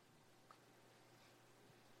Kavanaugh,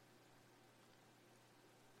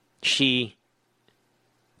 she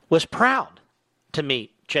was proud to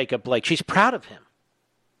meet Jacob Blake. She's proud of him.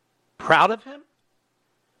 Proud of him?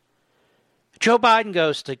 Joe Biden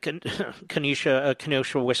goes to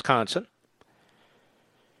Kenosha, Wisconsin.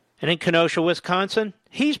 And in Kenosha, Wisconsin,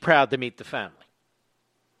 he's proud to meet the family.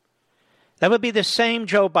 That would be the same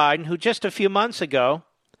Joe Biden who just a few months ago,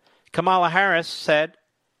 Kamala Harris said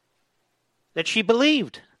that she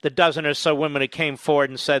believed the dozen or so women who came forward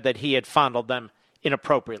and said that he had fondled them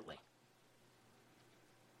inappropriately.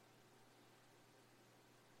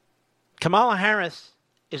 Kamala Harris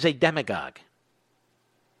is a demagogue.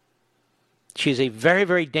 She's a very,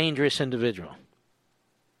 very dangerous individual.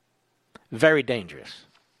 Very dangerous.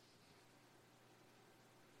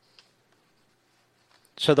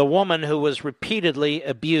 So the woman who was repeatedly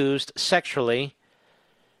abused sexually,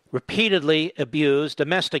 repeatedly abused,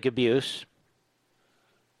 domestic abuse,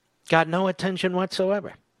 got no attention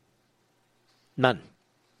whatsoever. None.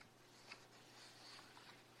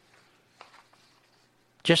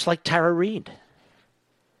 Just like Tara Reade.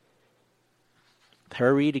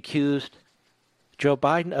 Tara Reade accused Joe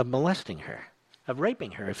Biden of molesting her, of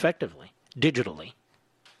raping her effectively, digitally.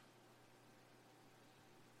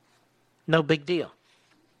 No big deal.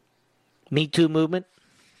 Me Too movement,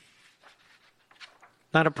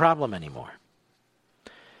 not a problem anymore.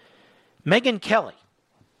 Megyn Kelly.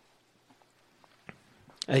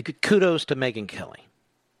 Kudos to Megyn Kelly.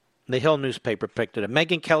 The Hill newspaper picked it up.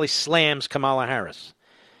 Megyn Kelly slams Kamala Harris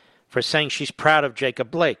for saying she's proud of Jacob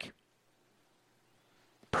Blake.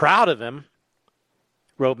 Proud of him,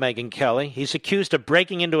 wrote Megyn Kelly. He's accused of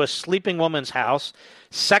breaking into a sleeping woman's house,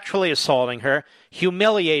 sexually assaulting her,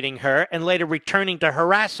 humiliating her, and later returning to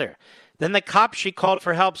harass her. Then the cops she called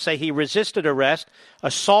for help say he resisted arrest,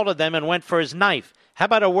 assaulted them, and went for his knife. How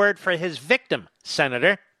about a word for his victim,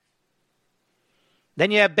 Senator?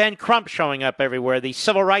 Then you have Ben Crump showing up everywhere, the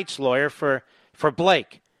civil rights lawyer for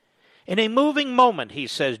Blake. In a moving moment, he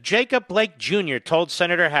says, Jacob Blake Jr. told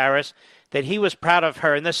Senator Harris that he was proud of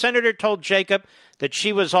her, and the senator told Jacob that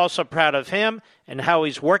she was also proud of him and how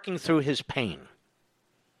he's working through his pain.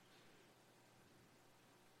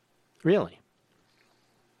 Really?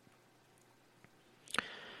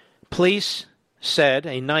 Police said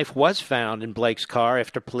a knife was found in Blake's car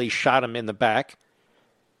after police shot him in the back,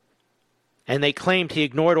 and they claimed he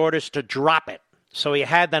ignored orders to drop it, so he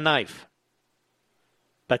had the knife.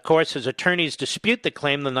 But, of course, his attorneys dispute the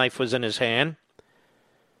claim the knife was in his hand,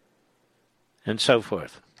 and so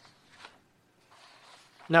forth.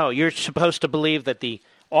 No, you're supposed to believe that the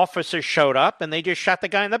officers showed up and they just shot the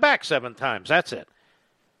guy in the back 7 times. That's it.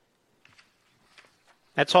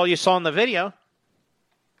 That's all you saw in the video.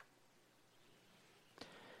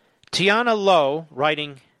 Tiana Lowe,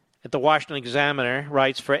 writing at the Washington Examiner,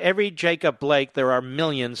 writes, for every Jacob Blake, there are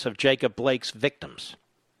millions of Jacob Blake's victims.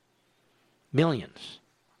 Millions.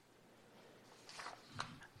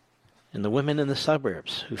 And the women in the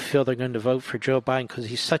suburbs who feel they're going to vote for Joe Biden because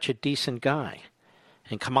he's such a decent guy.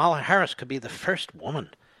 And Kamala Harris could be the first woman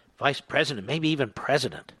vice president, maybe even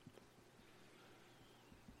president.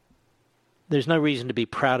 There's no reason to be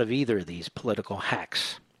proud of either of these political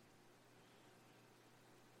hacks.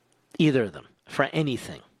 Either of them, for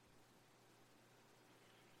anything.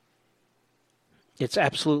 It's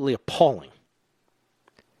absolutely appalling.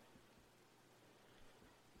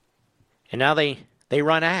 And now they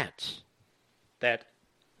run ads that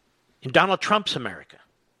in Donald Trump's America,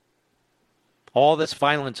 all this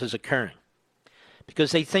violence is occurring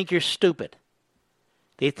because they think you're stupid.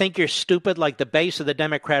 They think you're stupid like the base of the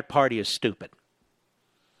Democrat Party is stupid.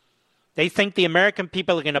 They think the American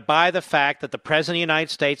people are going to buy the fact that the President of the United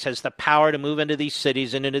States has the power to move into these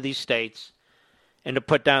cities and into these states and to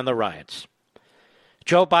put down the riots.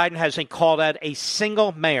 Joe Biden hasn't called out a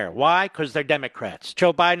single mayor. Why? Because they're Democrats.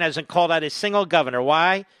 Joe Biden hasn't called out a single governor.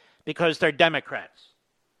 Why? Because they're Democrats.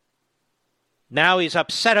 Now he's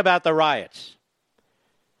upset about the riots.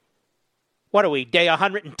 What are we, day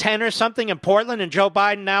 110 or something in Portland, and Joe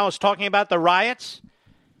Biden now is talking about the riots?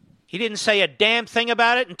 He didn't say a damn thing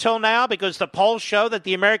about it until now because the polls show that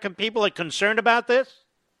the American people are concerned about this?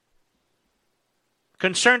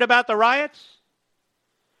 Concerned about the riots?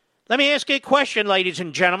 Let me ask you a question, ladies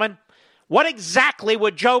and gentlemen. What exactly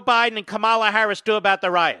would Joe Biden and Kamala Harris do about the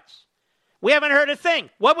riots? We haven't heard a thing.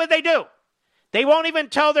 What would they do? They won't even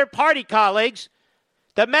tell their party colleagues,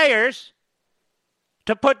 the mayors,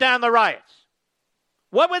 to put down the riots.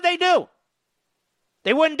 What would they do?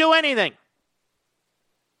 They wouldn't do anything.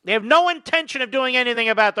 They have no intention of doing anything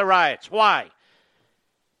about the riots. Why?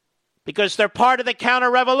 Because they're part of the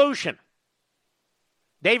counter-revolution.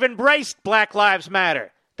 They've embraced Black Lives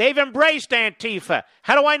Matter. They've embraced Antifa.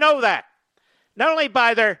 How do I know that? Not only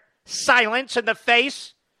by their silence in the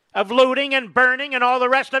face of looting and burning and all the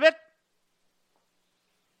rest of it,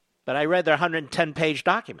 but I read their 110-page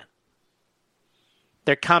document,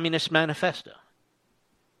 their Communist Manifesto.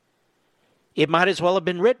 It might as well have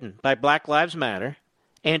been written by Black Lives Matter,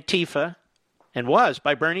 Antifa, and was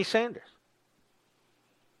by Bernie Sanders.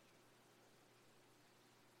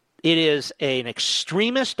 It is an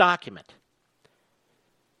extremist document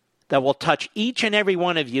that will touch each and every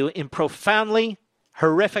one of you in profoundly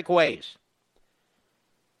horrific ways.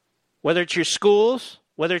 Whether it's your schools,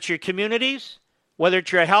 whether it's your communities, whether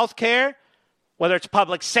it's your health care, whether it's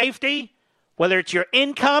public safety, whether it's your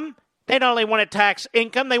income. They don't only want to tax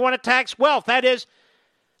income, they want to tax wealth. That is,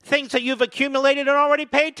 things that you've accumulated and already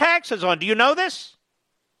paid taxes on. Do you know this?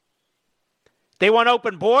 They want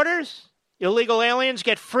open borders. Illegal aliens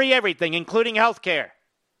get free everything, including health care.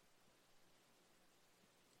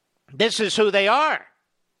 This is who they are.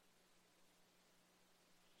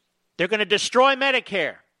 They're going to destroy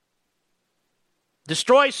Medicare,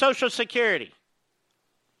 destroy Social Security.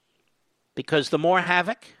 Because the more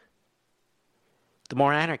havoc, the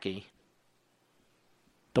more anarchy,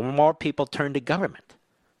 the more people turn to government.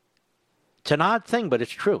 It's an odd thing, but it's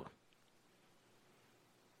true.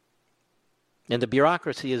 And the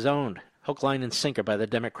bureaucracy is owned hook, line, and sinker by the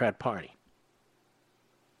Democrat Party.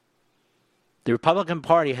 The Republican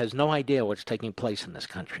Party has no idea what's taking place in this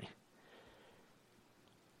country.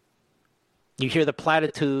 You hear the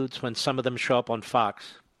platitudes when some of them show up on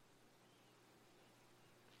Fox.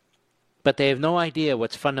 But they have no idea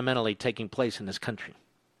what's fundamentally taking place in this country.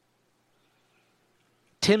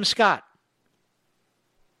 Tim Scott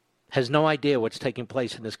has no idea what's taking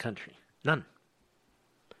place in this country. None.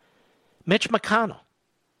 Mitch McConnell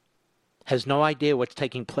has no idea what's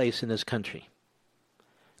taking place in this country.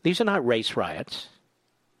 These are not race riots.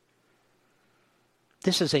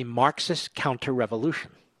 This is a Marxist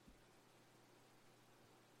counter-revolution.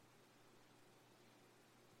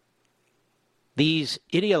 These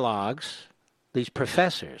ideologues, these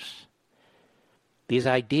professors, these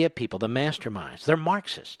idea people, the masterminds, they're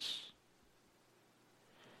Marxists.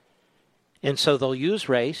 And so they'll use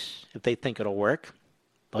race if they think it'll work.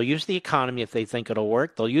 They'll use the economy if they think it'll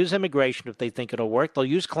work. They'll use immigration if they think it'll work. They'll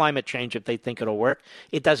use climate change if they think it'll work.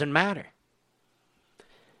 It doesn't matter.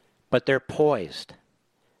 But they're poised.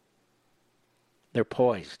 They're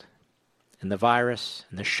poised. And the virus,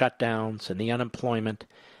 and the shutdowns, and the unemployment.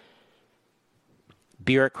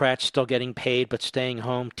 Bureaucrats still getting paid but staying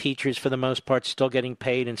home. Teachers, for the most part, still getting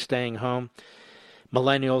paid and staying home.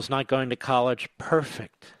 Millennials not going to college.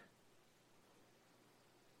 Perfect.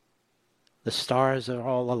 The stars are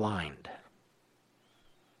all aligned.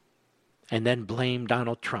 And then blame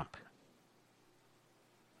Donald Trump.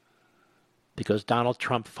 Because Donald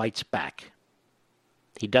Trump fights back.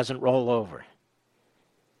 He doesn't roll over.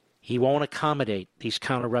 He won't accommodate these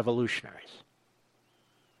counter-revolutionaries.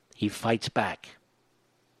 He fights back.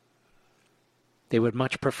 They would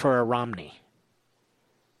much prefer a Romney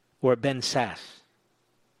or a Ben Sasse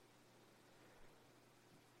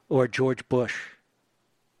or a George Bush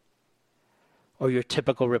or your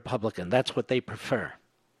typical Republican. That's what they prefer.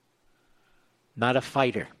 Not a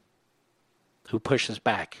fighter who pushes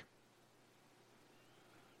back.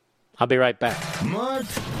 I'll be right back. Mark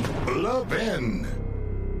Levin.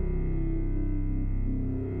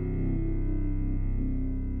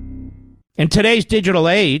 In today's digital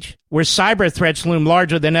age, where cyber threats loom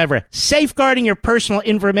larger than ever, safeguarding your personal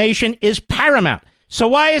information is paramount. So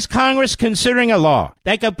why is Congress considering a law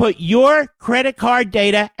that could put your credit card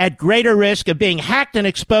data at greater risk of being hacked and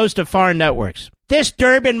exposed to foreign networks? This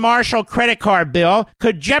Durbin-Marshall credit card bill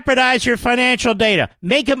could jeopardize your financial data,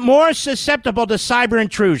 make it more susceptible to cyber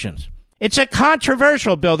intrusions. It's a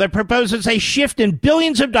controversial bill that proposes a shift in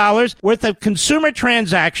billions of dollars worth of consumer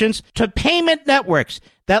transactions to payment networks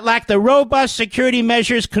that lack the robust security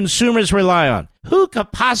measures consumers rely on. Who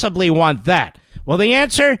could possibly want that? Well, the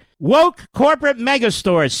answer? Woke corporate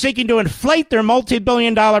megastores seeking to inflate their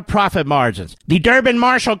multi-billion-dollar profit margins. The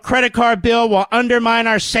Durbin-Marshall credit card bill will undermine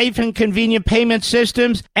our safe and convenient payment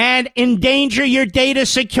systems and endanger your data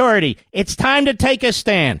security. It's time to take a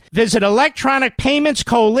stand. Visit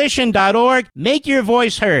electronicpaymentscoalition.org. Make your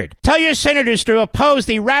voice heard. Tell your senators to oppose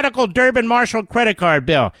the radical Durbin-Marshall credit card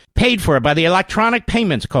bill, paid for by the Electronic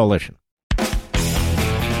Payments Coalition.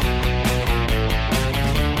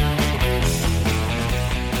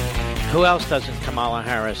 Who else doesn't Kamala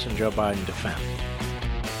Harris and Joe Biden defend?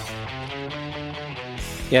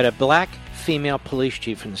 You had a black female police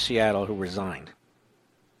chief in Seattle who resigned.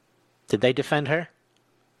 Did they defend her?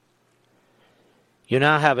 You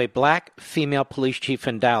now have a black female police chief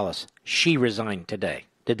in Dallas. She resigned today.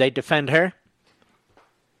 Did they defend her?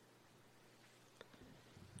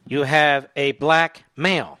 You have a black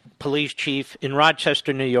male police chief in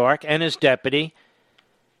Rochester, New York, and his deputy,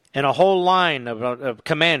 and a whole line of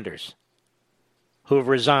commanders who have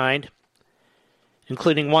resigned,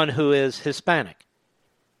 including one who is Hispanic.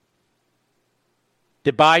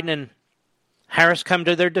 Did Biden and Harris come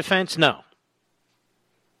to their defense? No.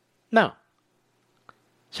 No.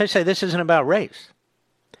 So I say this isn't about race.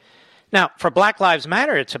 Now, for Black Lives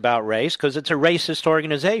Matter, it's about race because it's a racist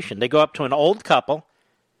organization. They go up to an old couple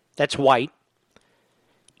that's white,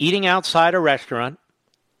 eating outside a restaurant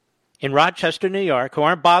in Rochester, New York, who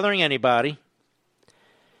aren't bothering anybody.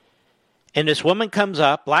 And this woman comes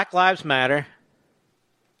up, Black Lives Matter,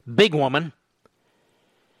 big woman,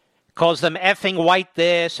 calls them effing white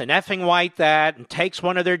this and effing white that, and takes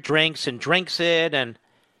one of their drinks and drinks it, and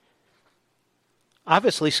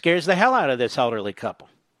obviously scares the hell out of this elderly couple.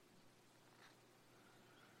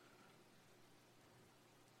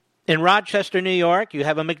 In Rochester, New York, you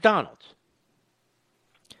have a McDonald's.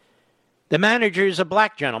 The manager is a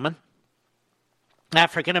black gentleman,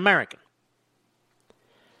 African American.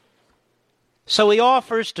 So he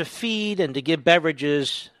offers to feed and to give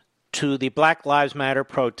beverages to the Black Lives Matter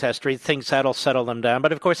protester. He thinks that'll settle them down,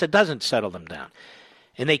 but of course it doesn't settle them down.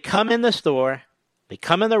 And they come in the store, they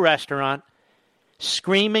come in the restaurant,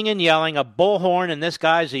 screaming and yelling, a bullhorn in this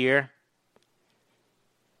guy's ear.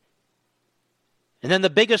 And then the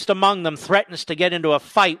biggest among them threatens to get into a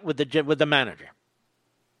fight with the manager.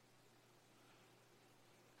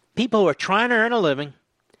 People who are trying to earn a living,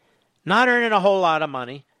 not earning a whole lot of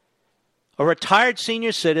money, or retired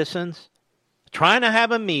senior citizens, trying to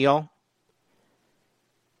have a meal,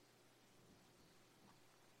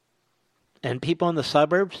 and people in the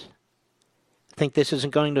suburbs think this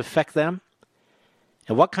isn't going to affect them?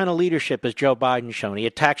 And what kind of leadership has Joe Biden shown? He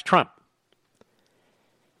attacks Trump.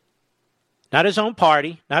 Not his own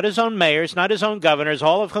party, not his own mayors, not his own governors,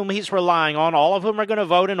 all of whom he's relying on, all of whom are going to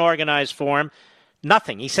vote and organize for him.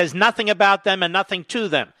 Nothing. He says nothing about them and nothing to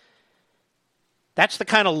them. That's the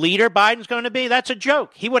kind of leader Biden's going to be? That's a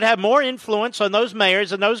joke. He would have more influence on those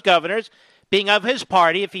mayors and those governors being of his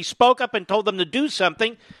party if he spoke up and told them to do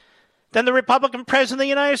something than the Republican president of the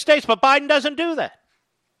United States. But Biden doesn't do that.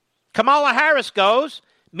 Kamala Harris goes,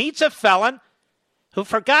 meets a felon who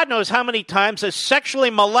for God knows how many times has sexually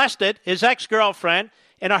molested his ex-girlfriend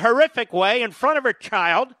in a horrific way in front of her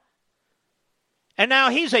child, and now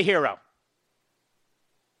he's a hero.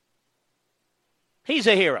 He's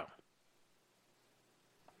a hero.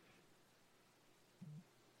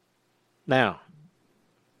 Now,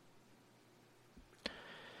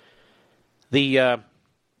 the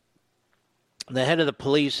head of the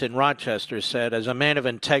police in Rochester said, as a man of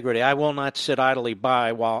integrity, I will not sit idly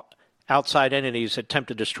by while outside entities attempt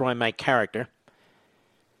to destroy my character.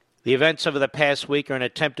 The events of the past week are an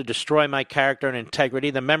attempt to destroy my character and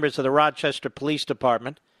integrity. The members of the Rochester Police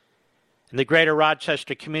Department and the greater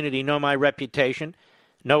Rochester community know my reputation,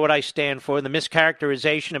 know what I stand for. The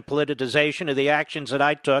mischaracterization and politicization of the actions that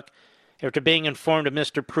I took after being informed of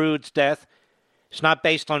Mr. Prude's death is not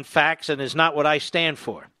based on facts and is not what I stand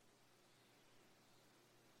for.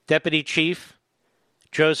 Deputy Chief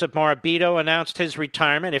Joseph Morabito announced his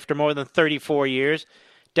retirement after more than 34 years.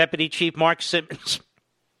 Deputy Chief Mark Simmons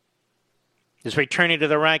is returning to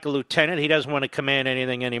the rank of lieutenant. He doesn't want to command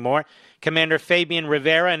anything anymore. Commander Fabian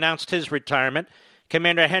Rivera announced his retirement.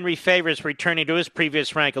 Commander Henry Favors returning to his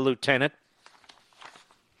previous rank of lieutenant.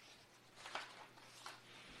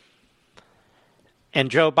 And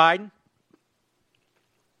Joe Biden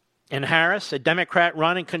and Harris, a Democrat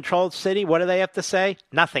run and controlled city, what do they have to say?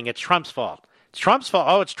 Nothing. It's Trump's fault. It's Trump's fault.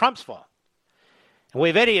 Oh, it's Trump's fault. And we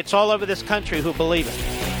have idiots all over this country who believe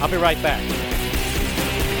it. I'll be right back.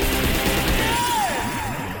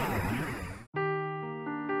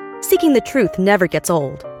 Seeking the truth never gets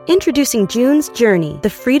old. Introducing June's Journey, the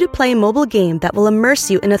free-to-play mobile game that will immerse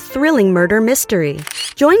you in a thrilling murder mystery.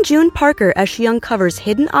 Join June Parker as she uncovers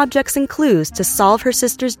hidden objects and clues to solve her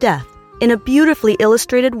sister's death in a beautifully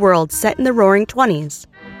illustrated world set in the Roaring '20s.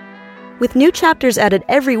 With new chapters added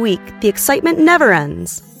every week, the excitement never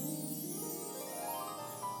ends.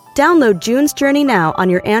 Download June's Journey now on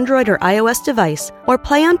your Android or iOS device, or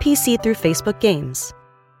play on PC through Facebook Games.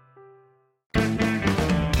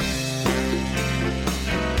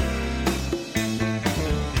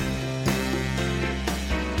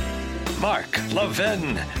 Mark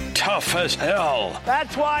Levin, tough as hell.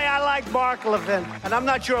 That's why I like Mark Levin. And I'm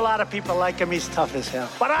not sure a lot of people like him. He's tough as hell.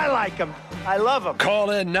 But I like him. I love him.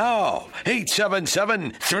 Call in now.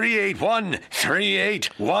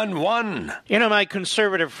 877-381-3811. You know, my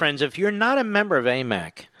conservative friends, if you're not a member of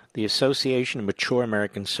AMAC, the Association of Mature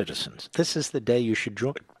American Citizens, this is the day you should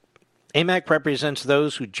join. AMAC represents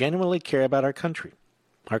those who genuinely care about our country,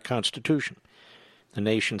 our Constitution, the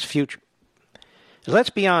nation's future.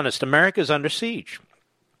 Let's be honest, America is under siege.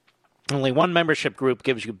 Only one membership group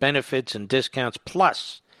gives you benefits and discounts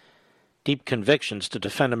plus deep convictions to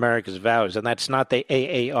defend America's values, and that's not the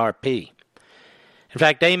AARP. In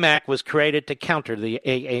fact, AMAC was created to counter the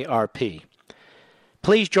AARP.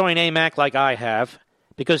 Please join AMAC like I have,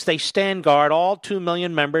 because they stand guard all 2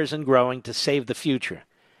 million members and growing to save the future.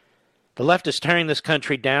 The left is tearing this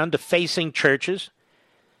country down, defacing churches,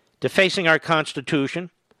 defacing our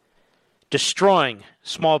Constitution, destroying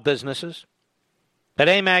small businesses. But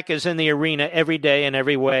AMAC is in the arena every day in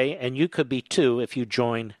every way, and you could be too if you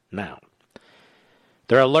join now.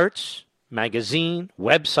 Their alerts, magazine,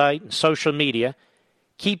 website, and social media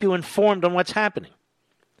keep you informed on what's happening.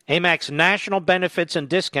 AMAC's national benefits and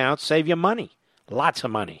discounts save you money, lots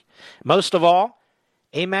of money. Most of all,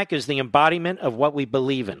 AMAC is the embodiment of what we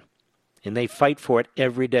believe in, and they fight for it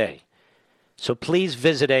every day. So please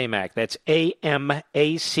visit AMAC. That's amac.us.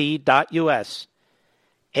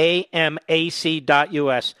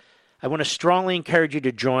 amac.us. I want to strongly encourage you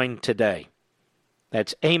to join today.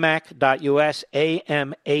 That's amac.us,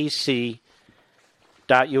 amac.us.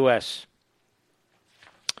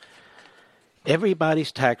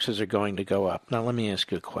 Everybody's taxes are going to go up. Now, let me ask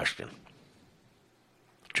you a question.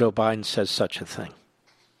 Joe Biden says such a thing.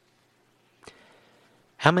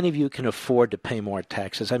 How many of you can afford to pay more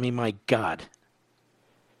taxes? I mean, my God.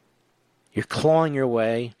 You're clawing your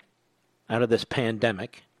way out of this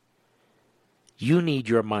pandemic. You need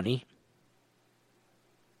your money.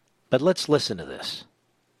 But let's listen to this.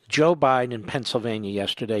 Joe Biden in Pennsylvania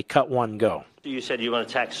yesterday, cut one, go. You said you want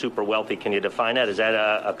to tax super wealthy. Can you define that? Is that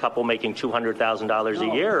a couple making $200,000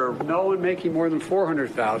 a year? Or? No one making more than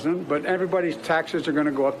 $400,000, but everybody's taxes are going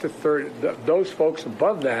to go up to 30. Those folks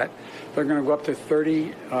above that, they're going to go up to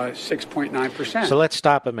 36.9%. So let's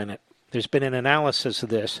stop a minute. There's been an analysis of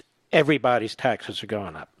this. Everybody's taxes are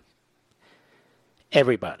going up.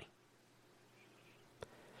 Everybody.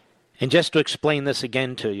 And just to explain this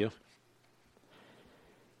again to you,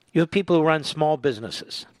 you have people who run small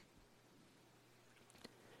businesses.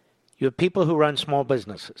 You have people who run small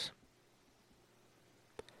businesses.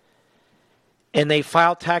 And they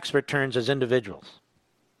file tax returns as individuals.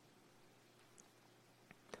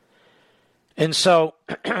 And so,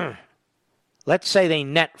 let's say they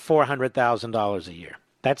net $400,000 a year.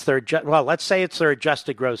 That's their, let's say it's their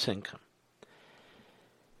adjusted gross income.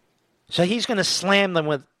 So he's going to slam them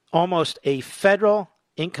with almost a federal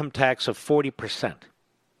income tax of 40%.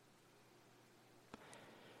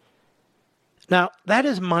 Now, that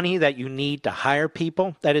is money that you need to hire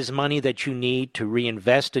people. That is money that you need to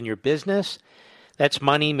reinvest in your business. That's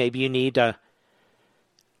money maybe you need to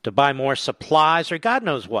buy more supplies or God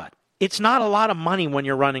knows what. It's not a lot of money when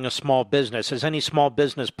you're running a small business, as any small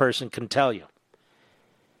business person can tell you.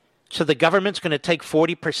 So the government's going to take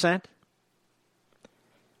 40%?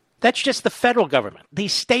 That's just the federal government.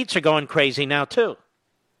 These states are going crazy now, too.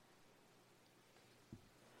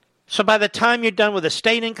 So by the time you're done with a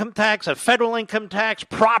state income tax, a federal income tax,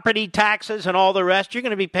 property taxes, and all the rest, you're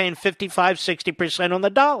going to be paying 55, 60% on the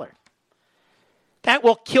dollar. That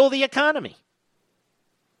will kill the economy.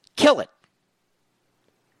 Kill it.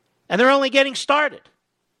 And they're only getting started.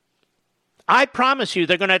 I promise you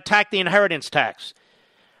they're going to attack the inheritance tax.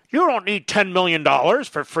 You don't need $10 million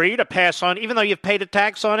for free to pass on, even though you've paid a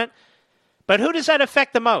tax on it. But who does that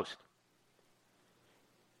affect the most?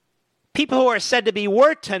 People who are said to be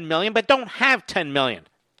worth $10 million but don't have $10 million,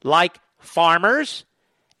 like farmers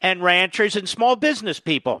and ranchers and small business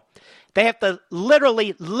people. They have to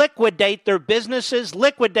literally liquidate their businesses,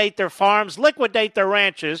 liquidate their farms, liquidate their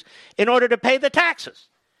ranches in order to pay the taxes,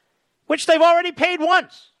 which they've already paid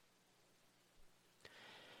once.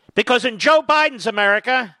 Because in Joe Biden's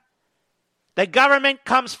America, the government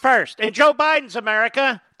comes first. In Joe Biden's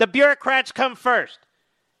America, the bureaucrats come first.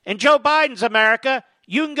 In Joe Biden's America,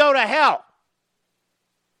 you can go to hell.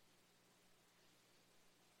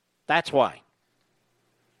 That's why.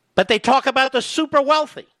 But they talk about the super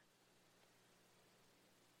wealthy.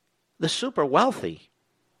 The super wealthy.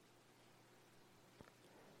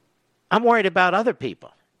 I'm worried about other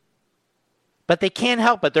people. But they can't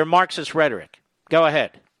help it. They're Marxist rhetoric. Go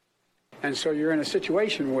ahead. And so you're in a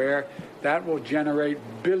situation where that will generate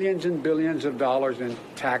billions and billions of dollars in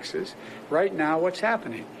taxes. Right now, what's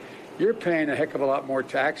happening? You're paying a heck of a lot more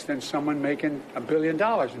tax than someone making $1 billion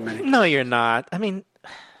in many cases. No, you're not. I mean,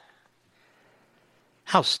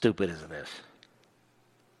 how stupid is this?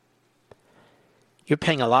 You're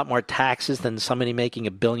paying a lot more taxes than somebody making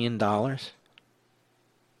 $1 billion?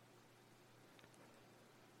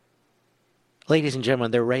 Ladies and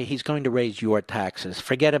gentlemen, he's going to raise your taxes.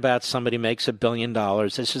 Forget about somebody makes $1 billion.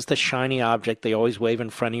 This is the shiny object they always wave in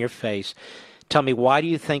front of your face. Tell me, why do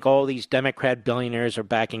you think all these Democrat billionaires are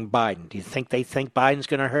backing Biden? Do you think they think Biden's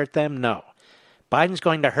going to hurt them? No. Biden's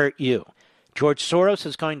going to hurt you. George Soros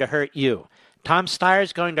is going to hurt you. Tom Steyer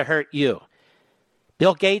is going to hurt you.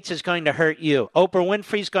 Bill Gates is going to hurt you. Oprah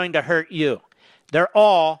Winfrey is going to hurt you. They're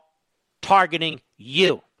all targeting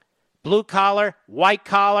you. Blue collar, white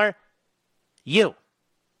collar, you.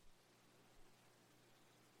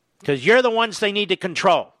 Because you're the ones they need to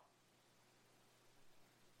control.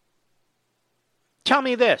 Tell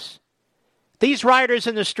me this. These rioters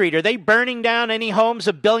in the street, are they burning down any homes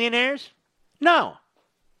of billionaires? No.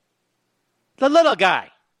 The little guy.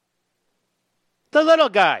 The little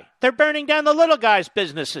guy. They're burning down the little guy's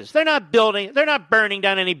businesses. They're not burning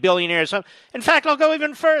down any billionaires. In fact, I'll go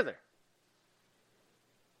even further.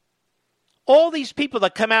 All these people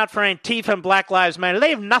that come out for Antifa and Black Lives Matter, they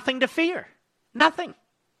have nothing to fear. Nothing.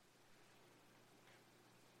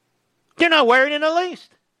 They're not worried in the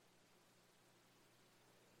least.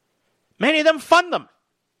 Many of them fund them.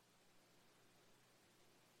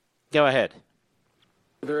 Go ahead.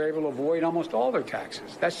 They're able to avoid almost all their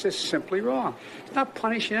taxes. That's just simply wrong. It's not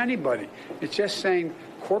punishing anybody. It's just saying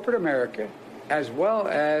corporate America, as well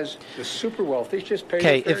as the super wealthy, just pay.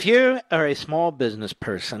 Okay, if you are a small business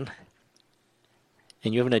person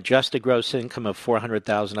and you have an adjusted gross income of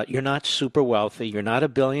 $400,000, you're not super wealthy, you're not a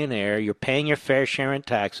billionaire, you're paying your fair share in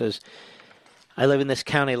taxes. I live in this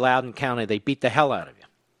county, Loudoun County. They beat the hell out of you.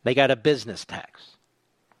 They got a business tax.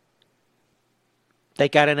 They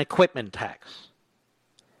got an equipment tax.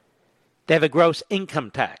 They have a gross income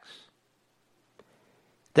tax.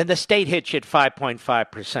 Then the state hits you at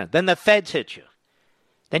 5.5%. Then the feds hit you.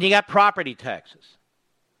 Then you got property taxes.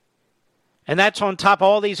 And that's on top of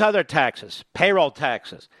all these other taxes, payroll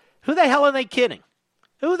taxes. Who the hell are they kidding?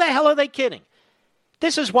 Who the hell are they kidding?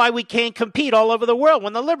 This is why we can't compete all over the world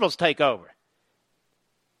when the liberals take over.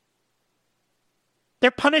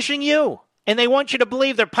 They're punishing you. And they want you to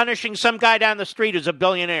believe they're punishing some guy down the street who's a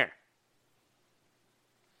billionaire.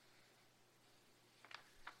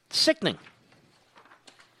 It's sickening.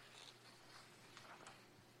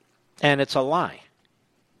 And it's a lie.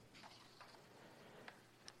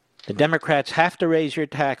 The Democrats have to raise your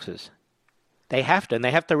taxes. They have to, and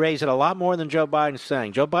they have to raise it a lot more than Joe Biden's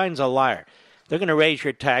saying. Joe Biden's a liar. They're going to raise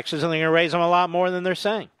your taxes, and they're going to raise them a lot more than they're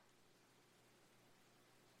saying.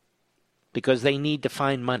 Because they need to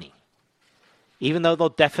find money. Even though they'll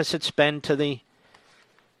deficit spend to the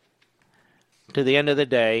end of the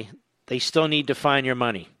day, they still need to find your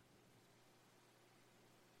money.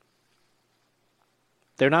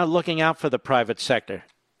 They're not looking out for the private sector.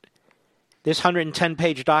 This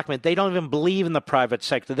 110-page document, they don't even believe in the private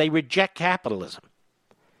sector. They reject capitalism.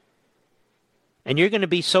 And you're going to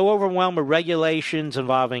be so overwhelmed with regulations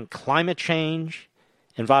involving climate change,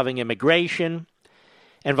 involving immigration,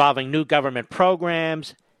 involving new government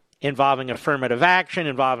programs, involving affirmative action,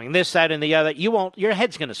 involving this, that, and the other. Your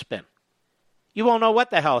head's going to spin. You won't know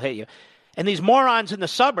what the hell hit you. And these morons in the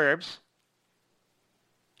suburbs,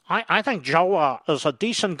 I think Joe is a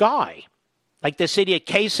decent guy. Like this idiot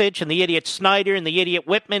Kasich and the idiot Snyder and the idiot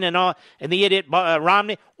Whitman and the idiot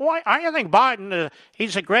Romney. Well, I think Biden,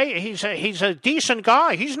 he's a decent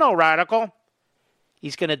guy. He's no radical.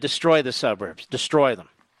 He's going to destroy the suburbs, destroy them.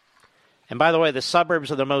 And by the way, the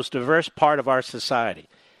suburbs are the most diverse part of our society.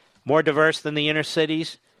 More diverse than the inner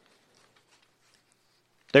cities.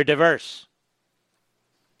 They're diverse.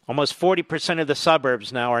 Almost 40% of the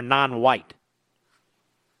suburbs now are non-white.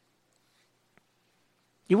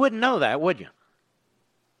 You wouldn't know that, would you?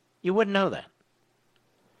 You wouldn't know that.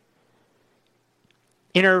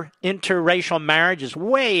 Interracial marriage is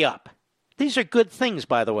way up. These are good things,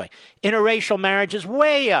 by the way. Interracial marriage is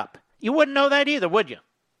way up. You wouldn't know that either, would you?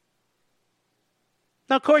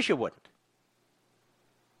 No, of course you wouldn't.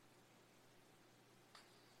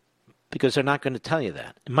 Because they're not going to tell you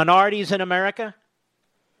that. Minorities in America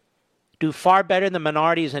do far better than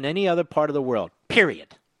minorities in any other part of the world.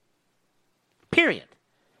 Period. Period.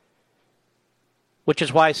 Which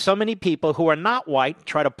is why so many people who are not white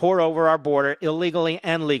try to pour over our border illegally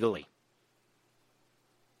and legally.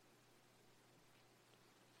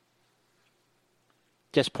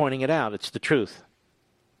 Just pointing it out. It's the truth.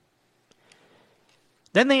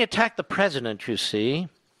 Then they attack the president, you see.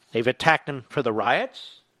 They've attacked him for the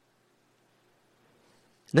riots.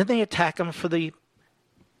 And then they attack him for the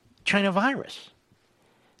China virus.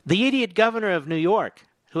 The idiot governor of New York,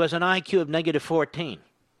 who has an IQ of negative 14,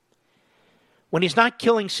 when he's not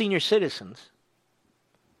killing senior citizens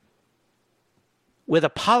with a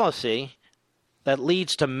policy that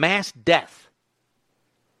leads to mass death,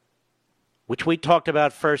 which we talked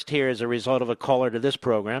about first here as a result of a caller to this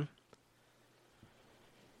program.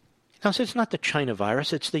 Now, it's not the China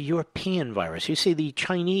virus, it's the European virus. You see, the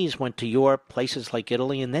Chinese went to Europe, places like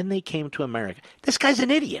Italy, and then they came to America. This guy's an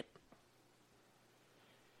idiot.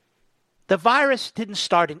 The virus didn't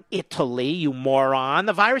start in Italy, you moron.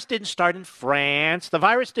 The virus didn't start in France. The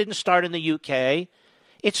virus didn't start in the UK.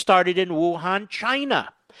 It started in Wuhan,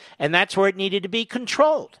 China. And that's where it needed to be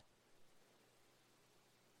controlled.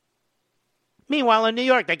 Meanwhile, in New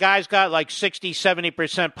York, the guy's got like 60,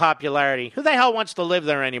 70% popularity. Who the hell wants to live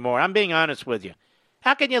there anymore? I'm being honest with you.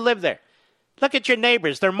 How can you live there? Look at your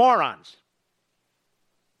neighbors. They're morons.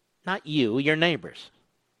 Not you, your neighbors.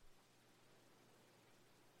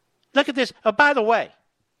 Look at this. Oh, by the way,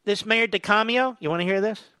 this Mayor DeCamio, you want to hear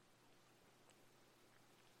this?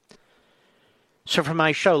 So for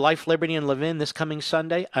my show, Life, Liberty, and Levin, this coming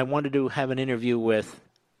Sunday, I wanted to have an interview with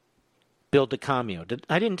Bill DeCamio.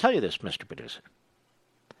 I didn't tell you this, Mr. Producer.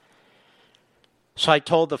 So I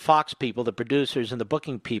told the Fox people, the producers, and the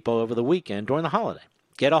booking people over the weekend during the holiday,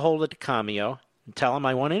 get a hold of DeCamio and tell him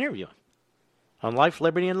I want to interview him on Life,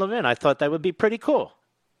 Liberty, and Levin. I thought that would be pretty cool.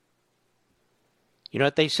 You know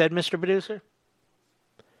what they said, Mr. Producer?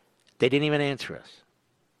 They didn't even answer us.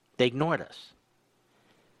 They ignored us.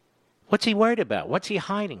 What's he worried about? What's he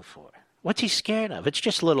hiding for? What's he scared of? It's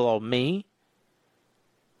just little old me.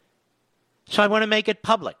 So I want to make it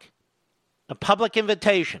public. A public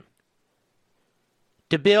invitation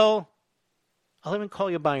to Bill, I'll even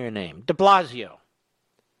call you by your name, de Blasio.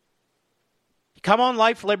 Come on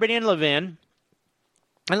Life, Liberty, and Levin,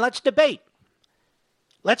 and let's debate.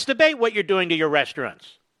 Let's debate what you're doing to your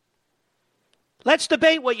restaurants. Let's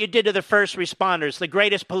debate what you did to the first responders, the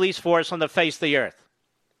greatest police force on the face of the earth.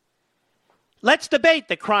 Let's debate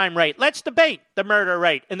the crime rate. Let's debate the murder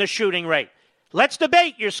rate and the shooting rate. Let's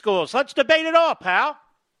debate your schools. Let's debate it all, pal.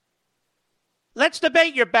 Let's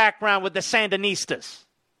debate your background with the Sandinistas.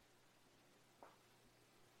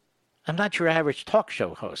 I'm not your average talk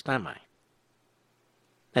show host, am I?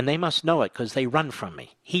 And they must know it because they run from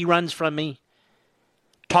me. He runs from me.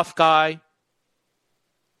 Tough guy.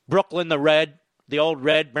 Brooklyn the Red, the old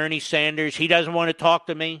Red, Bernie Sanders. He doesn't want to talk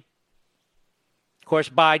to me. Of course,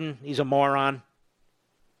 Biden, he's a moron.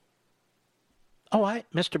 Oh,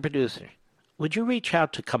 Mr. Producer, would you reach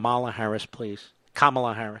out to Kamala Harris, please?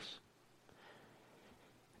 Kamala Harris.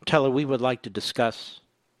 Tell her we would like to discuss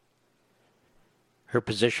her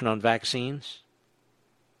position on vaccines.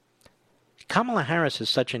 Kamala Harris is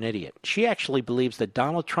such an idiot. She actually believes that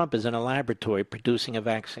Donald Trump is in a laboratory producing a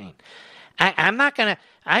vaccine.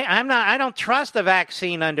 I don't trust the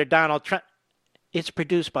vaccine under Donald Trump. It's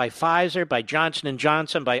produced by Pfizer, by Johnson &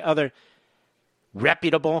 Johnson, by other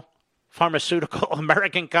reputable pharmaceutical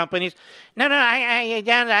American companies. No,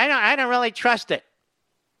 I don't really trust it.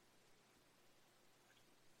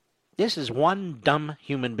 This is one dumb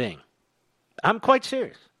human being. I'm quite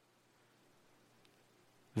serious.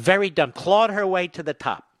 Very dumb. Clawed her way to the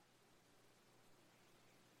top.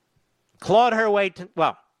 Clawed her way to,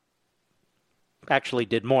 well, actually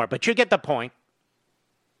did more, but you get the point.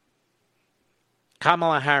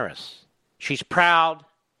 Kamala Harris. She's proud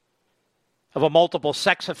of a multiple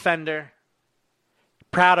sex offender,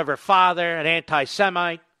 proud of her father, an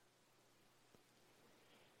anti-Semite.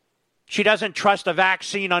 She doesn't trust a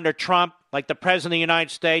vaccine under Trump, like the President of the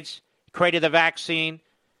United States created the vaccine.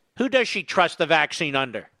 Who does she trust the vaccine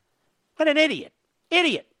under? What an idiot.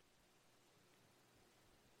 Idiot.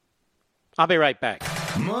 I'll be right back.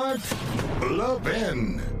 Mark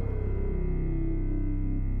Levin.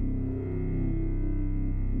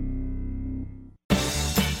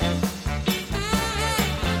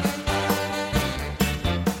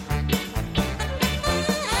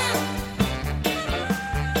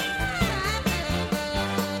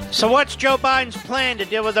 So what's Joe Biden's plan to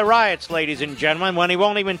deal with the riots, ladies and gentlemen, when he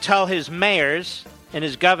won't even tell his mayors and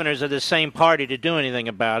his governors of the same party to do anything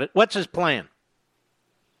about it? What's his plan?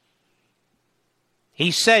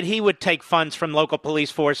 He said he would take funds from local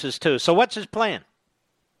police forces too. So what's his plan?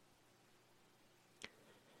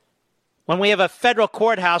 When we have a federal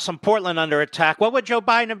courthouse in Portland under attack, what would Joe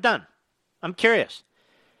Biden have done? I'm curious.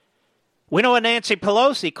 We know what Nancy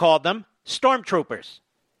Pelosi called them, stormtroopers.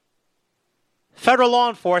 Federal law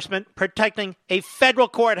enforcement protecting a federal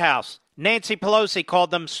courthouse. Nancy Pelosi called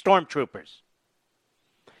them stormtroopers.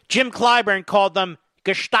 Jim Clyburn called them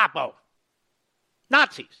Gestapo.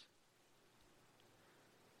 Nazis.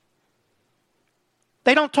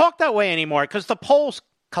 They don't talk that way anymore because the polls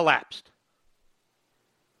collapsed.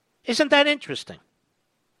 Isn't that interesting?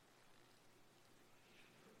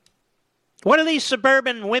 What are these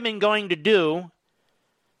suburban women going to do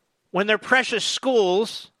when their precious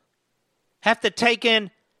schools have to take in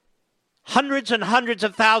hundreds and hundreds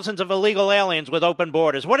of thousands of illegal aliens with open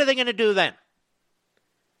borders? What are they going to do then?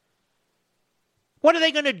 What are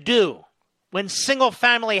they going to do when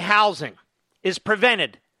single-family housing is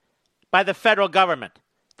prevented by the federal government?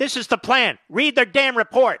 This is the plan. Read their damn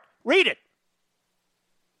report. Read it.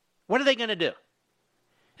 What are they going to do?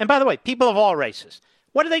 And by the way, people of all races,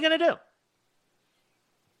 what are they going to do?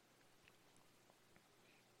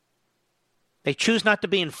 They choose not to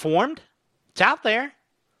be informed? It's out there.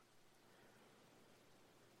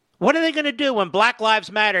 What are they going to do when Black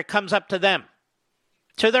Lives Matter comes up to them,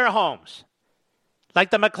 to their homes,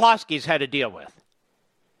 like the McCloskeys had to deal with,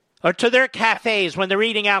 or to their cafes when they're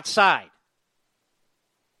eating outside?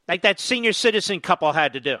 like that senior citizen couple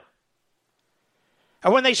had to do.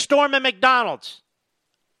 Or when they storm a McDonald's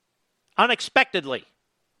unexpectedly.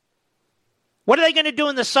 What are they going to do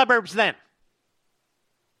in the suburbs then?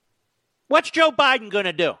 What's Joe Biden going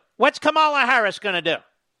to do? What's Kamala Harris going to do?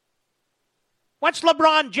 What's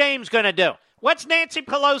LeBron James going to do? What's Nancy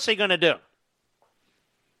Pelosi going to do?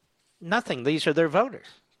 Nothing. These are their voters.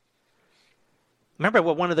 Remember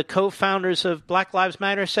what one of the co-founders of Black Lives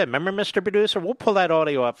Matter said? Remember, Mr. Producer? We'll pull that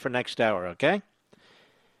audio up for next hour, okay?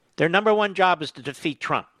 Their number one job is to defeat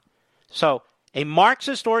Trump. So a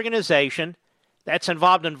Marxist organization that's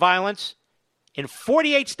involved in violence in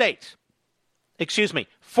 48 states.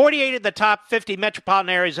 48 of the top 50 metropolitan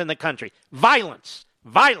areas in the country. Violence.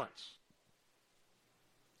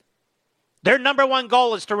 Their number one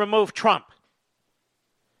goal is to remove Trump.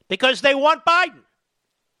 Because they want Biden.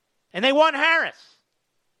 And they want Harris.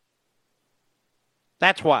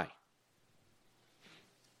 That's why.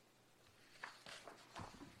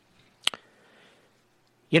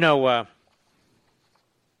 You know,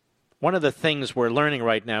 one of the things we're learning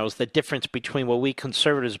right now is the difference between what we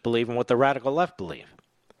conservatives believe and what the radical left believe.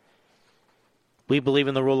 We believe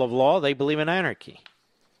in the rule of law. They believe in anarchy.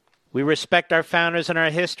 We respect our founders and our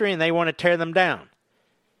history, and they want to tear them down.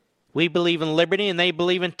 We believe in liberty, and they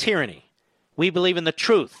believe in tyranny. We believe in the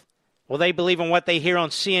truth. Well, they believe in what they hear on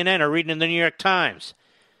CNN or read in the New York Times.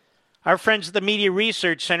 Our friends at the Media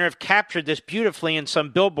Research Center have captured this beautifully in some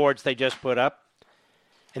billboards they just put up.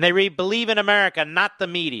 And they read, "Believe in America, not the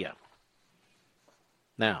media."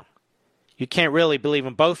 Now, you can't really believe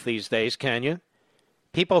in both these days, can you?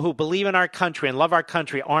 People who believe in our country and love our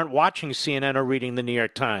country aren't watching CNN or reading the New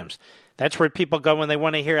York Times. That's where people go when they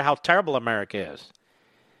want to hear how terrible America is.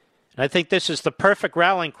 And I think this is the perfect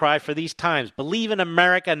rallying cry for these times. Believe in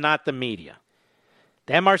America, not the media.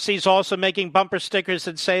 The MRC is also making bumper stickers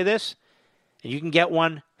that say this, and you can get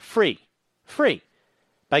one free,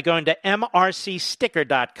 by going to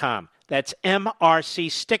mrcsticker.com. That's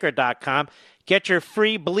mrcsticker.com. Get your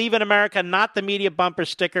free Believe in America, not the media bumper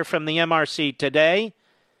sticker from the MRC today.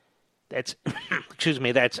 That's,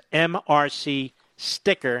 that's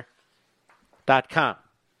mrcsticker.com.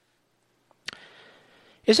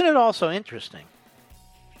 Isn't it also interesting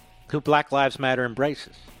who Black Lives Matter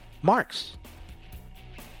embraces? Marx.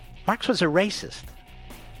 Marx was a racist.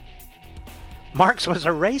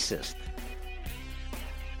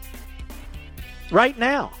 Right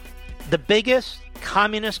now, the biggest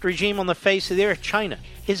communist regime on the face of the earth, China,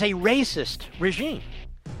 is a racist regime.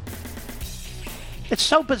 It's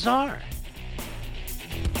so bizarre.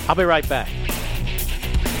 I'll be right back.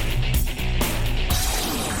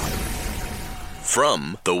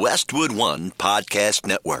 From the Westwood One Podcast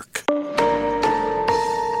Network.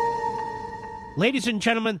 Ladies and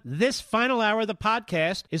gentlemen, this final hour of the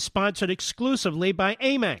podcast is sponsored exclusively by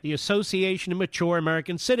AMAC, the Association of Mature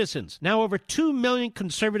American Citizens. Now over 2 million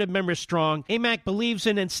conservative members strong, AMAC believes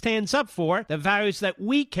in and stands up for the values that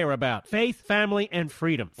we care about: faith, family, and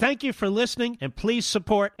freedom. Thank you for listening, and please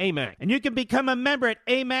support AMAC. And you can become a member at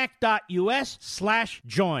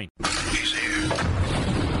amac.us/join.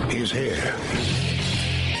 He's here.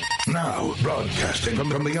 Now, broadcasting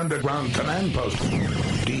from the underground command post,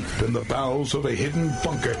 deep in the bowels of a hidden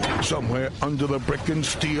bunker, somewhere under the brick and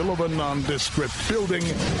steel of a nondescript building,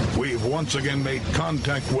 we've once again made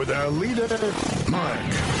contact with our leader, Mark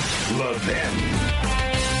Levin.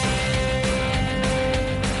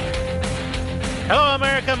 Hello,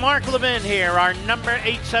 America. Mark Levin here. Our number,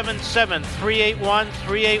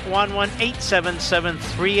 877-381-3811,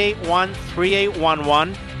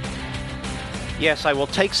 877-381-3811. Yes, I will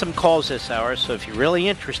take some calls this hour, so if you're really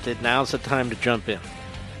interested, now's the time to jump in.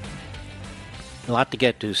 A lot to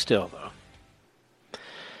get to still, though.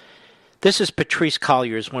 This is Patrisse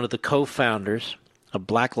Cullors, one of the co-founders of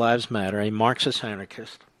Black Lives Matter, a Marxist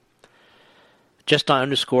anarchist. Just to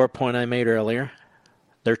underscore a point I made earlier,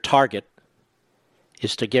 their target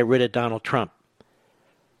is to get rid of Donald Trump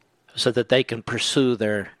so that they can pursue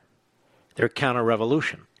their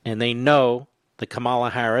counter-revolution. And they know that Kamala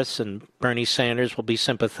Harris and Bernie Sanders will be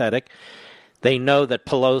sympathetic. They know that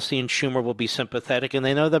Pelosi and Schumer will be sympathetic, and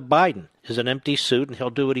they know that Biden is an empty suit and he'll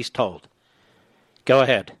do what he's told. Go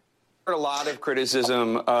ahead. Heard a lot of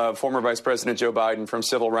criticism of former Vice President Joe Biden from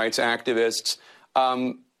civil rights activists.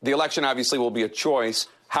 The election obviously will be a choice.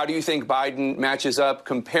 How do you think Biden matches up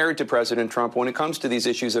compared to President Trump when it comes to these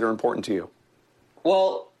issues that are important to you?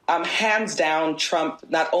 Well, hands down, Trump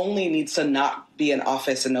not only needs to not be in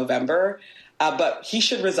office in November, but he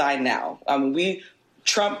should resign now.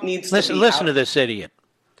 Trump needs to listen to this idiot.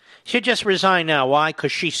 She just resign now. Why?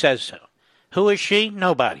 Because she says so. Who is she?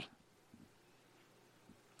 Nobody.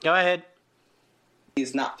 Go ahead.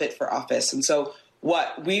 he's not fit for office. And so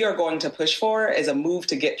what we are going to push for is a move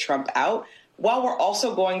to get Trump out, while we're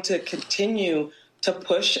also going to continue to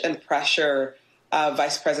push and pressure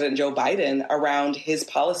Vice President Joe Biden around his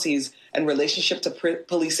policies and relationship to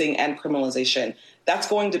policing and criminalization. That's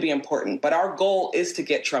going to be important. But our goal is to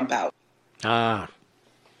get Trump out.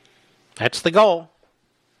 That's the goal.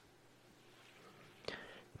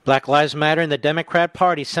 Black Lives Matter and the Democrat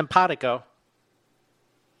Party, simpatico.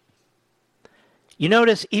 You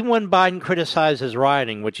notice, even when Biden criticizes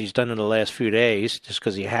rioting, which he's done in the last few days, just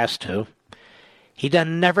because he has to, he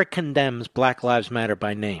never condemns Black Lives Matter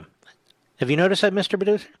by name. Have you noticed that, Mr.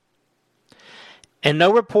 Producer? And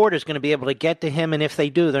no reporter is going to be able to get to him, and if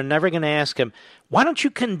they do, they're never going to ask him, why don't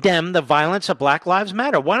you condemn the violence of Black Lives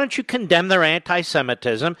Matter? Why don't you condemn their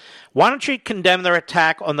anti-Semitism? Why don't you condemn their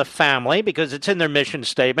attack on the family, because it's in their mission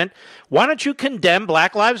statement? Why don't you condemn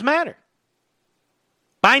Black Lives Matter?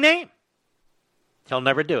 By name. He'll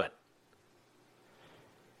never do it.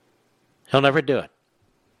 He'll never do it.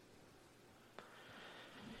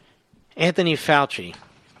 Anthony Fauci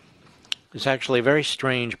is actually a very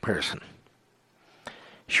strange person.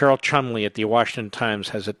 Cheryl Chumley at the Washington Times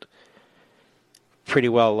has it pretty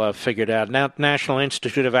well figured out. Now, National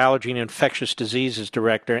Institute of Allergy and Infectious Diseases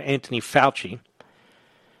Director Anthony Fauci,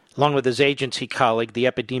 along with his agency colleague, the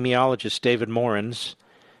epidemiologist David Morens,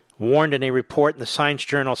 warned in a report in the science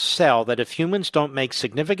journal Cell that if humans don't make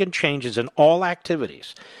significant changes in all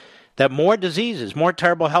activities, that more diseases, more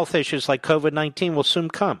terrible health issues like COVID-19 will soon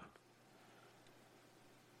come.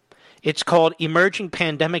 It's called Emerging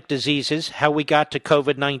Pandemic Diseases, How We Got to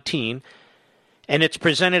COVID-19, and it's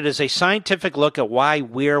presented as a scientific look at why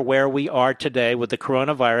we're where we are today with the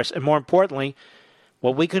coronavirus, and more importantly,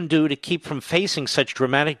 what we can do to keep from facing such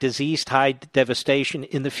dramatic disease-tied devastation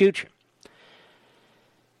in the future.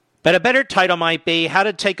 But a better title might be How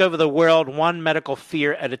to Take Over the World One Medical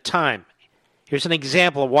Fear at a Time. Here's an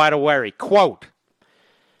example of why to worry. Quote,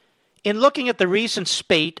 in looking at the recent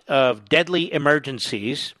spate of deadly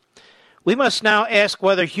emergencies, we must now ask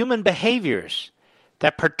whether human behaviors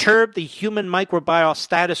that perturb the human microbial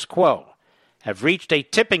status quo have reached a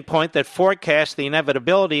tipping point that forecasts the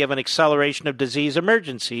inevitability of an acceleration of disease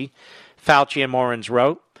emergency, Fauci and Morens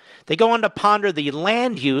wrote. They go on to ponder the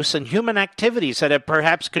land use and human activities that have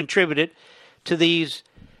perhaps contributed to these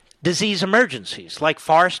disease emergencies, like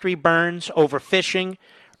forestry burns, overfishing,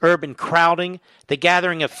 urban crowding, the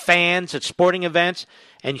gathering of fans at sporting events,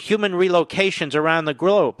 and human relocations around the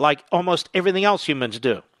globe, like almost everything else humans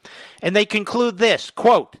do. And they conclude this,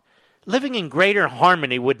 quote, living in greater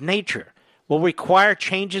harmony with nature will require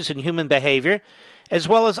changes in human behavior, as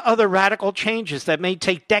well as other radical changes that may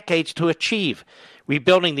take decades to achieve,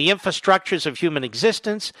 rebuilding the infrastructures of human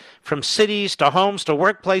existence, from cities to homes to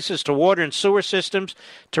workplaces to water and sewer systems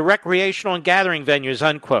to recreational and gathering venues,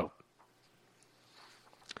 unquote.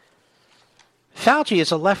 Fauci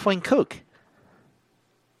is a left-wing kook.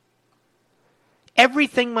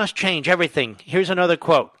 Everything must change, everything. Here's another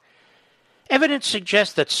quote. Evidence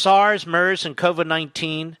suggests that SARS, MERS, and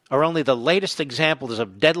COVID-19 are only the latest examples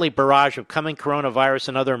of deadly barrage of coming coronavirus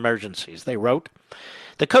and other emergencies, they wrote.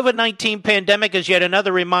 The COVID-19 pandemic is yet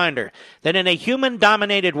another reminder that in a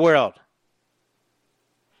human-dominated world,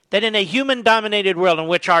 in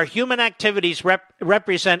which our human activities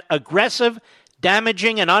represent aggressive,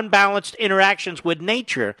 damaging, and unbalanced interactions with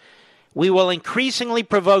nature, we will increasingly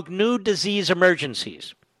provoke new disease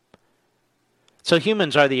emergencies. So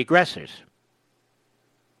humans are the aggressors.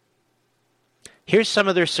 Here's some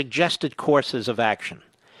of their suggested courses of action.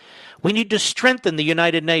 We need to strengthen the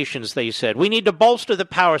United Nations, they said. We need to bolster the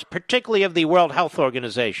powers, particularly of the World Health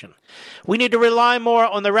Organization. We need to rely more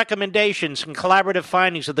on the recommendations and collaborative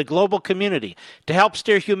findings of the global community to help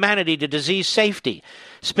steer humanity to disease safety,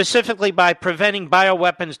 specifically by preventing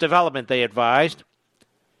bioweapons development, they advised.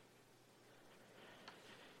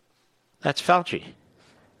 That's Fauci.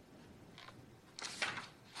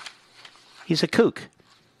 He's a kook.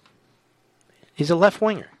 He's a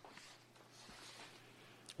left-winger.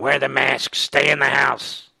 Wear the mask. Stay in the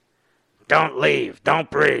house. Don't leave. Don't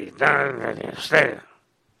breathe. Stay.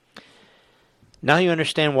 Now you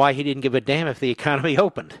understand why he didn't give a damn if the economy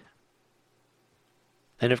opened.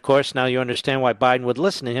 And, of course, now you understand why Biden would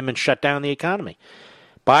listen to him and shut down the economy.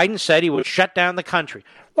 Biden said he would shut down the country.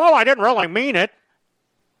 Well, I didn't really mean it.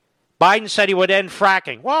 Biden said he would end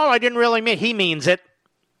fracking. Well, I didn't really mean it. He means it.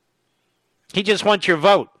 He just wants your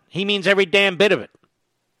vote. He means every damn bit of it.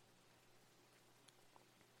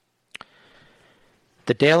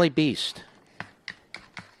 The Daily Beast,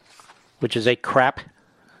 which is a crap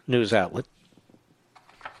news outlet,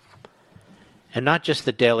 and not just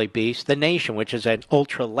the Daily Beast, The Nation, which is an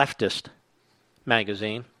ultra-leftist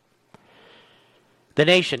magazine. The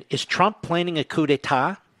Nation, is Trump planning a coup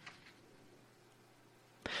d'etat?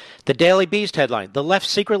 The Daily Beast headline, the left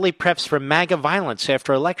secretly preps for MAGA violence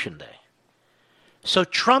after Election Day. So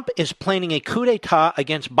Trump is planning a coup d'etat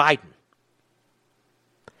against Biden.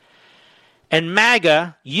 And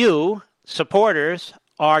MAGA, you, supporters,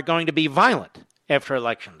 are going to be violent after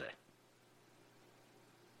Election Day.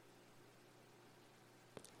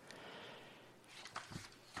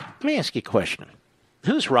 Let me ask you a question.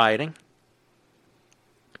 Who's rioting?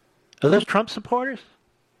 Are those Trump supporters?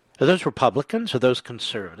 Are those Republicans? Are those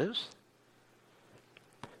conservatives?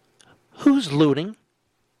 Who's looting?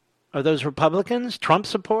 Are those Republicans, Trump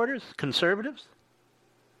supporters, conservatives?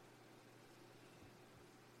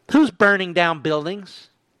 Who's burning down buildings?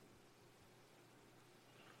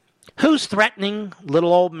 Who's threatening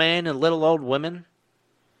little old men and little old women?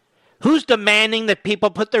 Who's demanding that people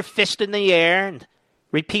put their fist in the air and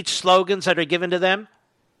repeat slogans that are given to them,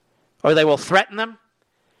 or they will threaten them?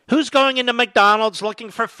 Who's going into McDonald's looking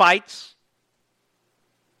for fights?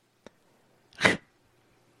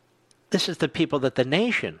 This is the people that the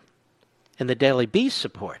Nation and the Daily Beast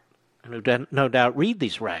support, and who no doubt read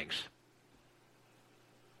these rags.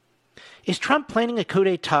 Is Trump planning a coup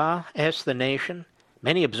d'etat? Asked the Nation.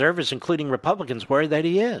 Many observers, including Republicans, worry that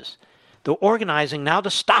he is. They're organizing now to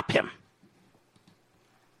stop him.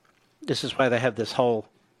 This is why they have this whole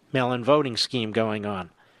mail-in voting scheme going on.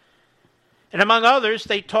 And among others,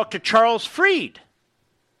 they talked to Charles Fried,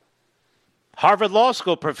 Harvard Law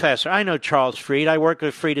School professor. I know Charles Fried. I work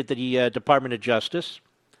with Fried at the Department of Justice.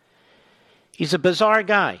 He's a bizarre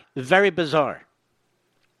guy, very bizarre,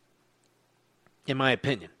 in my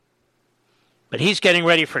opinion. But he's getting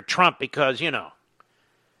ready for Trump because,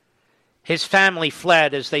 his family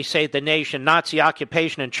fled, as they say at the Nation, Nazi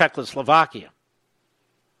occupation in Czechoslovakia.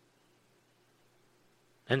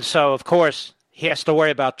 And so, of course, he has to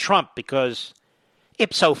worry about Trump because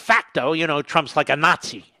ipso facto, Trump's like a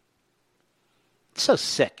Nazi. It's so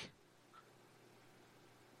sick.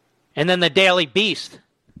 And then the Daily Beast.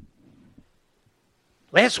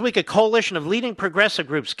 Last week, a coalition of leading progressive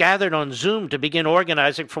groups gathered on Zoom to begin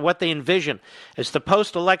organizing for what they envision as the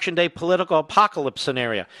post-election day political apocalypse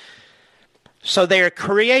scenario. So they are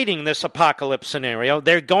creating this apocalypse scenario.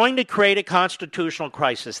 They're going to create a constitutional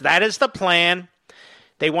crisis. That is the plan.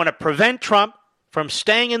 They want to prevent Trump from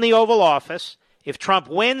staying in the Oval Office. If Trump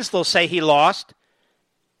wins, they'll say he lost.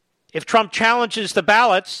 If Trump challenges the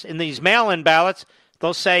ballots, in these mail-in ballots,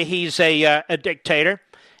 they'll say he's a dictator.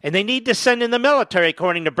 And they need to send in the military,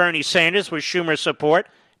 according to Bernie Sanders, with Schumer's support,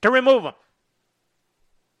 to remove him.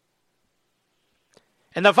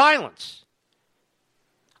 And the violence.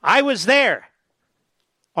 I was there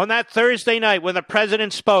on that Thursday night when the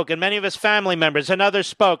president spoke, and many of his family members and others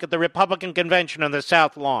spoke at the Republican convention on the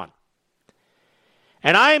South Lawn.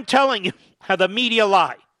 And I am telling you how the media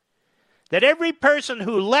lie. That every person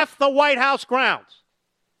who left the White House grounds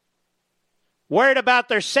worried about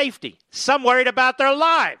their safety. Some worried about their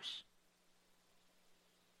lives.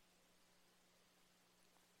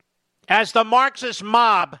 As the Marxist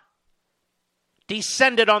mob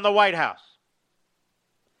descended on the White House.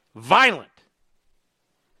 Violent.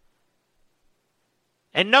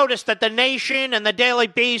 And notice that the Nation and the Daily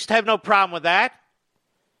Beast have no problem with that.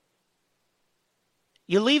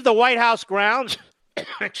 You leave the White House grounds,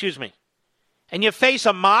 excuse me, and you face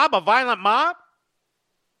a mob, a violent mob.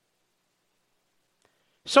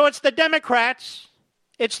 So it's the Democrats,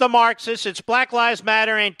 it's the Marxists, it's Black Lives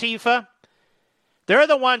Matter, Antifa. They're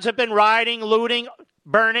the ones that have been rioting, looting,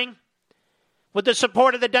 burning with the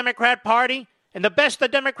support of the Democrat Party. And the best the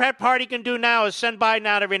Democrat Party can do now is send Biden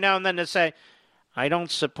out every now and then to say, I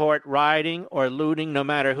don't support rioting or looting no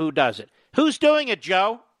matter who does it. Who's doing it,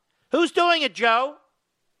 Joe? Who's doing it, Joe?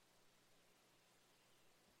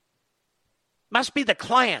 Must be the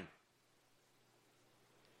Klan.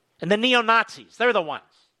 And the neo-Nazis. They're the ones.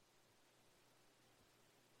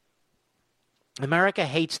 America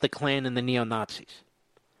hates the Klan and the neo-Nazis.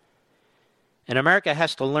 And America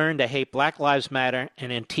has to learn to hate Black Lives Matter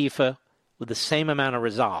and Antifa with the same amount of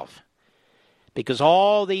resolve. Because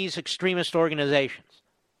all these extremist organizations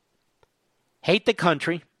hate the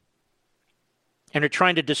country and are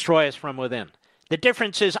trying to destroy us from within. The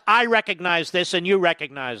difference is I recognize this and you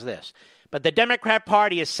recognize this. But the Democrat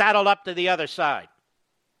Party is saddled up to the other side,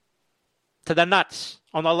 to the nuts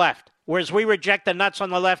on the left, whereas we reject the nuts on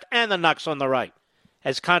the left and the nuts on the right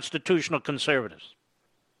as constitutional conservatives.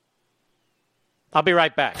 I'll be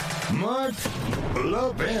right back. Mark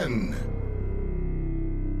Levin.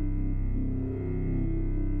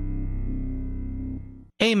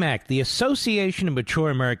 AMAC, the Association of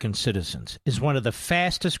Mature American Citizens, is one of the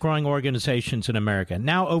fastest growing organizations in America,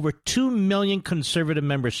 now over 2 million conservative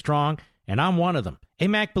members strong, and I'm one of them.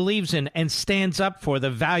 AMAC believes in and stands up for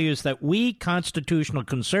the values that we constitutional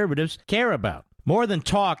conservatives care about. More than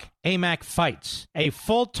talk, AMAC fights. A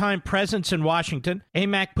full-time presence in Washington,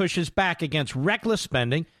 AMAC pushes back against reckless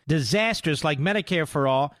spending, disasters like Medicare for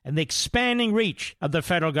All, and the expanding reach of the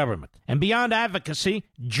federal government. And beyond advocacy,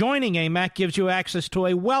 joining AMAC gives you access to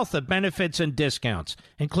a wealth of benefits and discounts,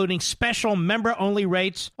 including special member-only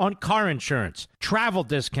rates on car insurance, travel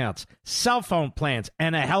discounts, cell phone plans,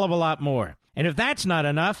 and a hell of a lot more. And if that's not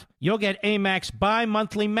enough, you'll get AMAC's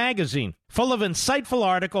bi-monthly magazine, full of insightful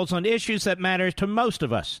articles on issues that matter to most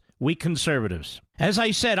of us, we conservatives. As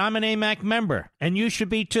I said, I'm an AMAC member, and you should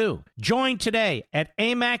be too. Join today at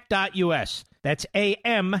amac.us. That's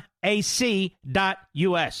AMAC.us.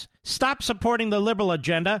 Stop supporting the liberal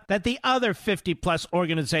agenda that the other 50-plus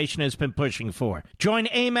organization has been pushing for. Join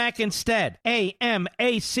AMAC instead. AMAC.us.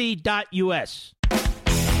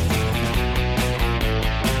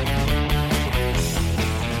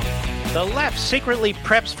 The left secretly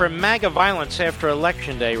preps for MAGA violence after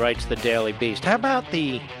Election Day, writes the Daily Beast. How about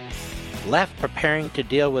the left preparing to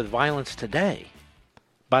deal with violence today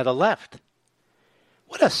by the left?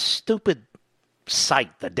 What a stupid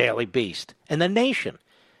sight, the Daily Beast. And the Nation,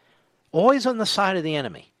 always on the side of the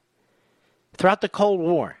enemy. Throughout the Cold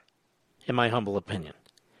War, in my humble opinion.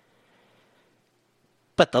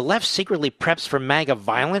 But the left secretly preps for MAGA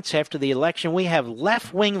violence after the election. We have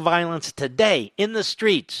left-wing violence today in the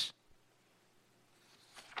streets.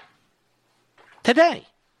 Today.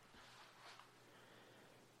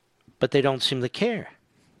 But they don't seem to care.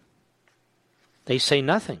 They say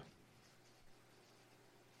nothing.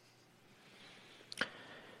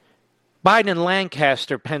 Biden in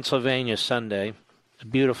Lancaster, Pennsylvania, Sunday. A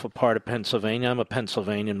beautiful part of Pennsylvania. I'm a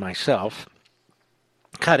Pennsylvanian myself.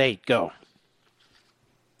 Cut 8, go.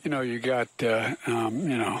 You got,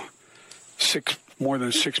 more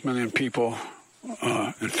than 6 million people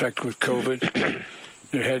infected with COVID.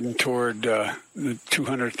 You're heading toward the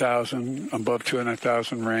 200,000, above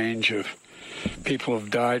 200,000 range of people have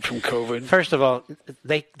died from COVID. First of all,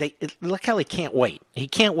 they look how he can't wait. He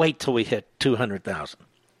can't wait till we hit 200,000.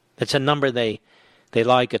 It's a number they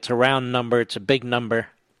like. It's a round number. It's a big number.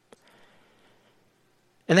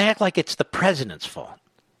 And they act like it's the president's fault.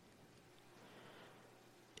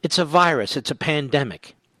 It's a virus. It's a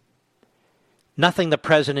pandemic. Nothing the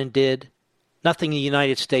president did, nothing the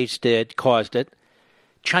United States did caused it.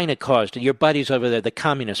 China caused it. Your buddies over there, the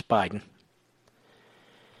communist Biden.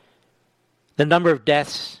 The number of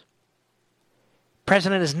deaths.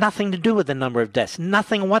 President has nothing to do with the number of deaths.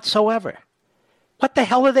 Nothing whatsoever. What the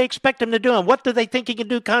hell do they expect him to do? And what do they think he can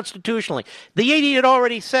do constitutionally? The idiot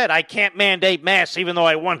already said, I can't mandate masks even though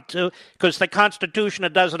I want to because the Constitution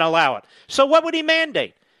doesn't allow it. So what would he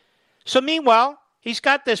mandate? So meanwhile, he's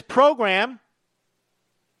got this program,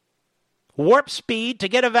 Warp Speed, to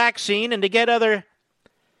get a vaccine and to get other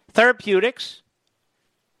therapeutics,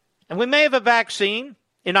 and we may have a vaccine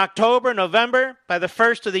in October, November, by the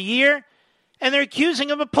first of the year, and they're accusing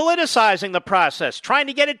him of politicizing the process, trying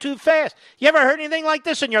to get it too fast. You ever heard anything like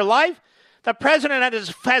this in your life? The president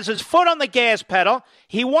has his foot on the gas pedal.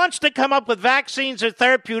 He wants to come up with vaccines or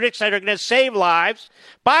therapeutics that are going to save lives.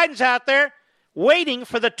 Biden's out there waiting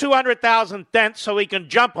for the 200,000th death so he can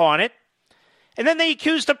jump on it. And then they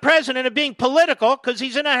accuse the president of being political because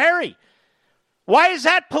he's in a hurry. Why is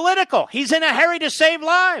that political? He's in a hurry to save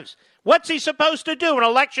lives. What's he supposed to do? An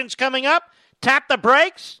election's coming up? Tap the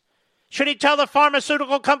brakes? Should he tell the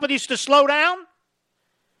pharmaceutical companies to slow down?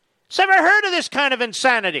 Who's ever heard of this kind of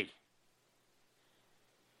insanity?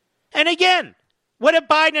 And again, what did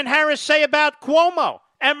Biden and Harris say about Cuomo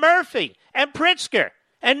and Murphy and Pritzker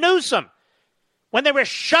and Newsom when they were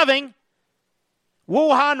shoving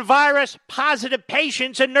Wuhan virus positive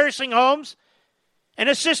patients in nursing homes and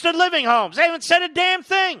assisted living homes? They haven't said a damn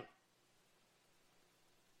thing.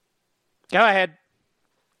 Go ahead.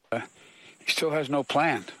 He still has no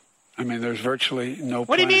plan. I mean, there's virtually no plan.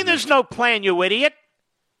 What do you mean there's no plan, you idiot?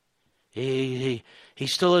 He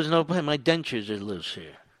still has no plan. My dentures are loose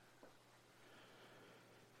here.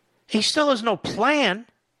 He still has no plan.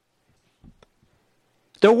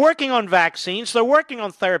 They're working on vaccines. They're working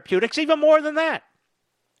on therapeutics, even more than that.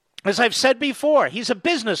 As I've said before, he's a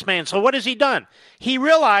businessman, so what has he done? He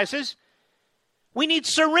realizes we need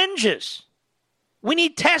syringes. We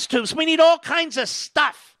need test tubes. We need all kinds of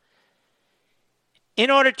stuff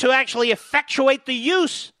in order to actually effectuate the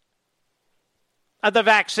use of the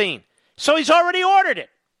vaccine. So he's already ordered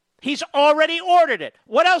it. He's already ordered it.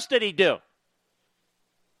 What else did he do?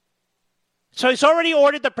 So he's already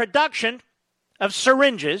ordered the production of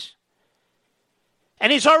syringes,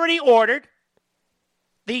 and he's already ordered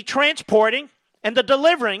the transporting and the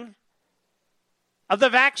delivering of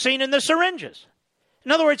the vaccine and the syringes.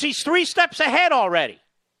 In other words, he's 3 steps ahead already.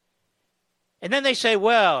 And then they say,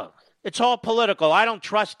 well, it's all political. I don't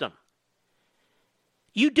trust him.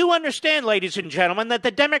 You do understand, ladies and gentlemen, that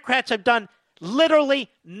the Democrats have done literally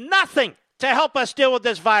nothing to help us deal with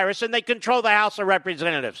this virus, and they control the House of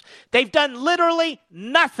Representatives. They've done literally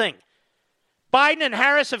nothing. Biden and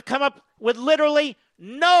Harris have come up with literally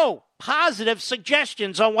no positive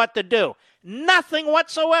suggestions on what to do. Nothing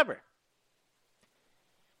whatsoever.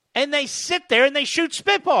 And they sit there and they shoot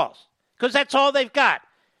spitballs because that's all they've got.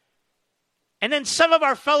 And then some of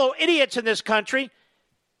our fellow idiots in this country,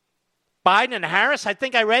 Biden and Harris, I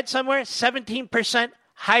think I read somewhere, 17%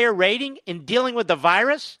 higher rating in dealing with the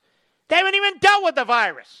virus. They haven't even dealt with the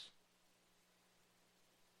virus.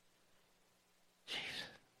 Jeez.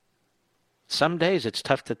 Some days it's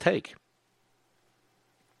tough to take.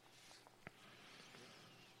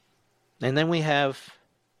 And then we have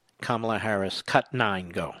Kamala Harris, cut 9,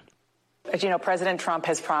 go. As you know, President Trump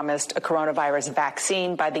has promised a coronavirus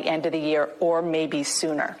vaccine by the end of the year or maybe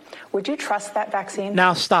sooner. Would you trust that vaccine?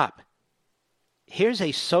 Now stop. Here's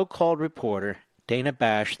a so-called reporter, Dana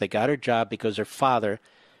Bash, that got her job because her father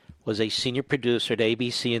was a senior producer at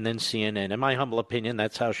ABC and then CNN. In my humble opinion,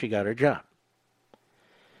 that's how she got her job.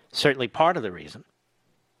 Certainly part of the reason.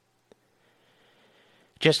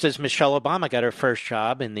 Just as Michelle Obama got her first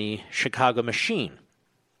job in the Chicago Machine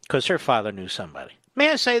because her father knew somebody.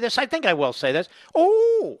 May I say this? I think I will say this.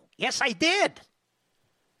 Oh, yes, I did.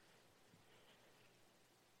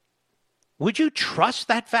 Would you trust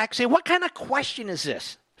that vaccine? What kind of question is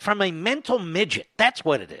this? From a mental midget. That's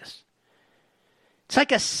what it is. It's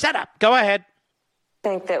like a setup. Go ahead. I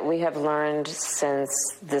think that we have learned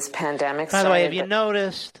since this pandemic started. By the way, have you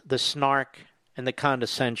noticed the snark and the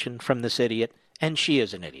condescension from this idiot? And she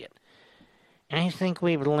is an idiot. I think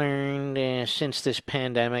we've learned since this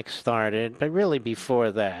pandemic started, but really before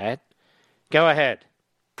that. Go ahead.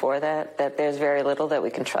 Before that there's very little that we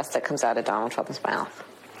can trust that comes out of Donald Trump's mouth.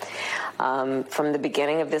 From the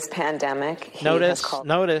beginning of this pandemic, he has called...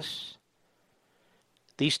 Notice,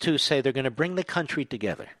 these two say they're going to bring the country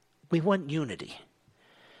together. We want unity.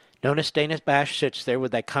 Notice Dana Bash sits there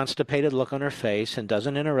with that constipated look on her face and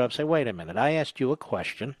doesn't interrupt. Say, wait a minute, I asked you a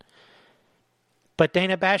question. But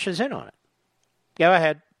Dana Bash is in on it. Go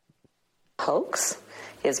ahead. Hoax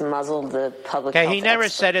is muzzled the public. Okay, he never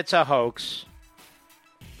said it's a hoax.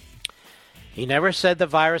 He never said the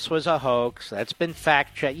virus was a hoax. That's been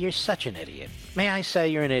fact-checked. You're such an idiot. May I say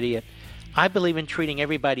you're an idiot? I believe in treating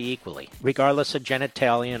everybody equally, regardless of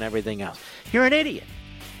genitalia and everything else. You're an idiot.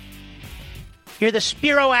 You're the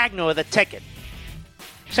Spiro Agnew of the ticket.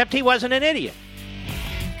 Except he wasn't an idiot.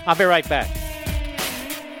 I'll be right back.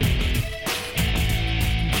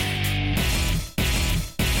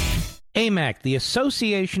 AMAC, the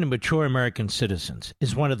Association of Mature American Citizens,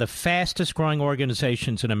 is one of the fastest growing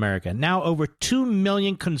organizations in America. Now over 2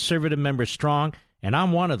 million conservative members strong, and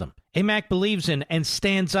I'm one of them. AMAC believes in and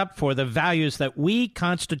stands up for the values that we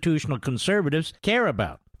constitutional conservatives care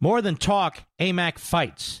about. More than talk, AMAC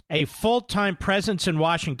fights. A full-time presence in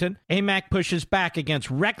Washington, AMAC pushes back against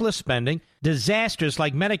reckless spending, disasters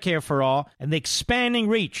like Medicare for All, and the expanding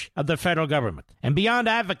reach of the federal government. And beyond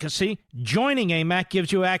advocacy, joining AMAC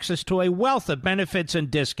gives you access to a wealth of benefits and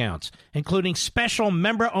discounts, including special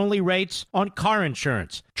member-only rates on car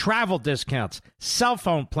insurance, travel discounts, cell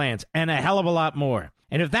phone plans, and a hell of a lot more.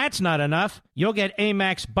 And if that's not enough, you'll get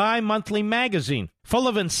AMAC's bi-monthly magazine, full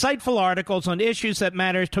of insightful articles on issues that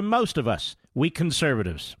matter to most of us, we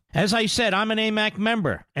conservatives. As I said, I'm an AMAC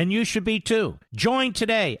member, and you should be too. Join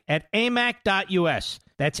today at amac.us.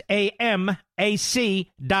 That's AMAC.us.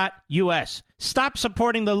 Stop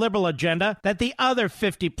supporting the liberal agenda that the other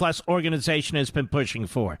 50-plus organization has been pushing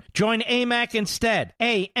for. Join AMAC instead.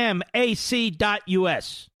 AMAC.us.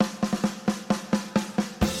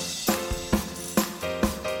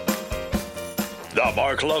 The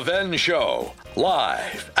Mark Levin Show,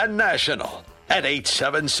 live and national at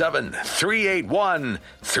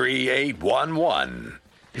 877-381-3811.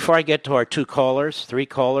 Before I get to our 2 callers, 3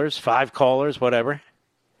 callers, 5 callers, whatever,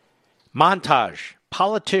 montage,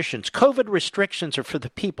 politicians, COVID restrictions are for the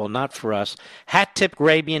people, not for us. Hat tip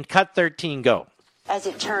Grabian, cut 13, go. As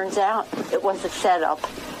it turns out, it was a setup,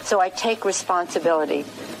 so I take responsibility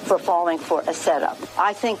for falling for a setup.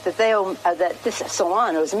 I think that this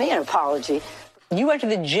salon owes me an apology. You went to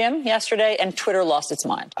the gym yesterday and Twitter lost its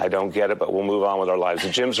mind. I don't get it, but we'll move on with our lives. The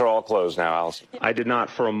gyms are all closed now, Allison. I did not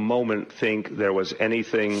for a moment think there was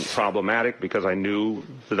anything problematic because I knew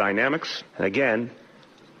the dynamics. And again,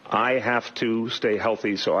 I have to stay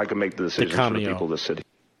healthy so I can make the decisions for the people of the city.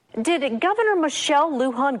 Did Governor Michelle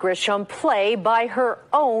Lujan Grisham play by her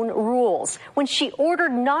own rules when she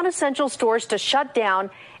ordered non-essential stores to shut down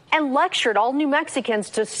and lectured all New Mexicans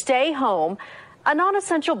to stay home, a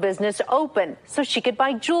non-essential business open so she could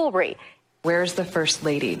buy jewelry? Where's the First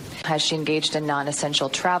Lady? Has she engaged in non-essential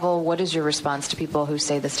travel? What is your response to people who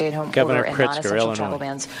say the stay-at-home order and non-essential travel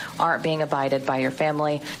bans aren't being abided by your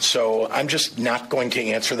family? So I'm just not going to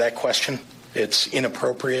answer that question. It's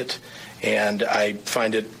inappropriate, and I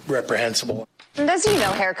find it reprehensible. And as you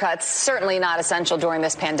know, haircuts certainly not essential during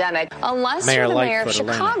this pandemic, unless Mayor you're the mayor of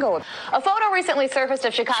Lightfoot, Chicago. A photo recently surfaced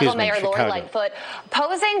of Chicago Mayor Lori Lightfoot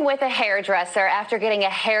posing with a hairdresser after getting a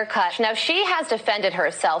haircut. Now, she has defended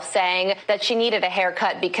herself, saying that she needed a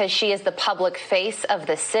haircut because she is the public face of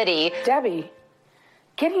the city. Debbie,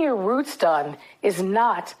 getting your roots done is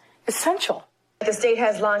not essential. The state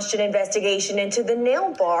has launched an investigation into the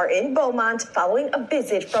nail bar in Beaumont following a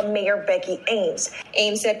visit from Mayor Becky Ames.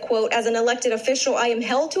 Ames said, quote, "As an elected official, I am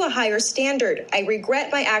held to a higher standard. I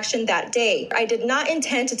regret my action that day. I did not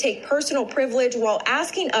intend to take personal privilege while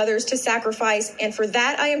asking others to sacrifice, and for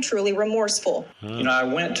that I am truly remorseful." You know, I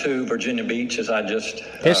went to Virginia Beach, as I just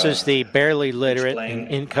This is the barely literate and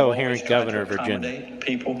incoherent governor of Virginia.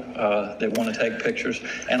 People that want to take pictures,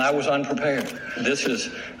 and I was unprepared. This is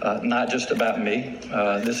not just about me.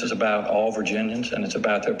 This is about all Virginians, and it's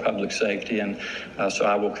about their public safety. And so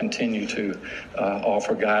I will continue to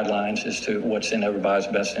offer guidelines as to what's in everybody's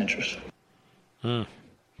best interest.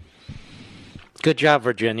 Good job,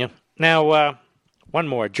 Virginia. Now, one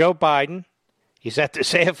more. Joe Biden, he's at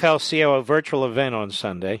this AFL-CIO virtual event on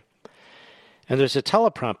Sunday, and there's a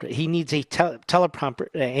teleprompter. He needs a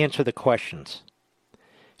teleprompter to answer the questions.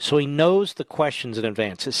 So he knows the questions in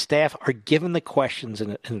advance. His staff are given the questions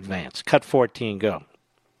in advance. Cut 14, go.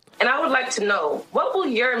 And I would like to know, what will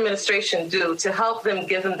your administration do to help them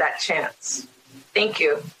give them that chance? Thank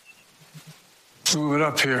you. Let's move it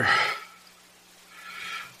up here.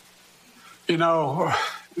 You know,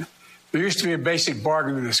 there used to be a basic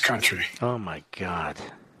bargain in this country. Oh, my God.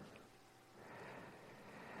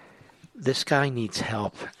 This guy needs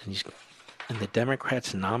help, and the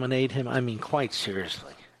Democrats nominate him? I mean, quite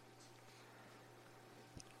seriously.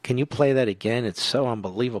 Can you play that again? It's so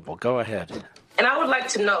unbelievable. Go ahead. And I would like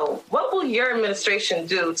to know, what will your administration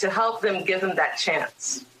do to help them give them that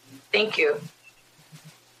chance? Thank you.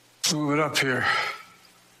 Let's move it up here.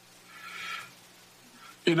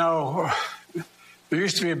 You know, there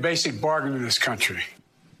used to be a basic bargain in this country.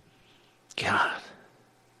 God.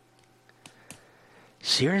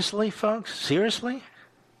 Seriously, folks? Seriously?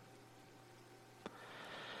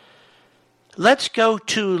 Let's go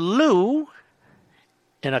to Lou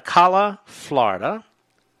in Ocala, Florida.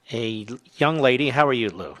 A young lady. How are you,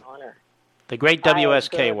 Lou? Honor. The great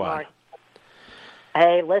WSKY.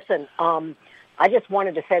 Hey, listen, I just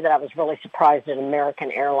wanted to say that I was really surprised at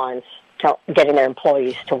American Airlines getting their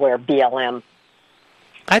employees to wear BLM.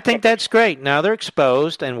 I think that's great. Now they're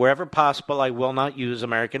exposed, and wherever possible, I will not use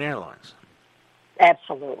American Airlines.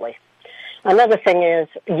 Absolutely. Another thing is,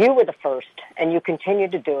 you were the first, and you continue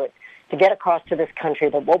to do it, to get across to this country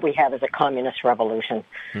that what we have is a communist revolution.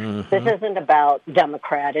 Mm-hmm. This isn't about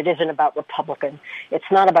Democrat. It isn't about Republican. It's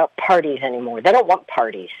not about parties anymore. They don't want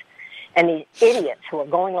parties. And these idiots who are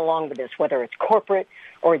going along with this, whether it's corporate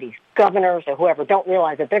or these governors or whoever, don't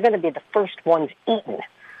realize that they're going to be the first ones eaten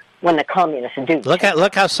when the communists do.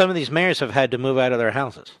 Look how some of these mayors have had to move out of their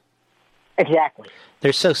houses. Exactly.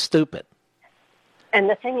 They're so stupid. And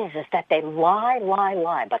the thing is that they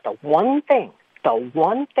lie. But the one thing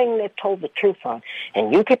they've told the truth on,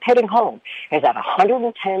 and you keep hitting home, is that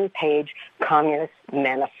 110-page Communist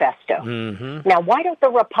Manifesto. Mm-hmm. Now, why don't the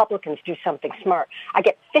Republicans do something smart? I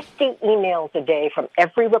get 50 emails a day from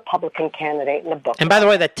every Republican candidate in the book. And by the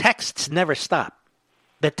way, the texts never stop.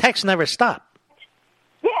 The texts never stop.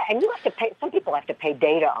 Yeah, and you have to pay. Some people have to pay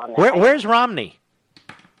data on that. Where's Romney?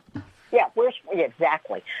 Yeah,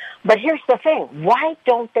 exactly. But here's the thing. Why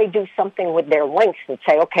don't they do something with their links that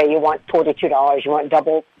say, okay, you want $42, you want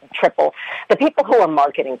double, triple? The people who are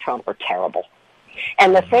marketing Trump are terrible.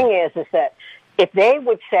 And the thing is that if they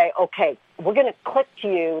would say, okay, we're going to click to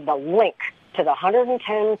you the link to the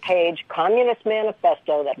 110-page Communist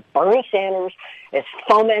Manifesto that Bernie Sanders is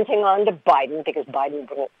fomenting onto Biden, because Biden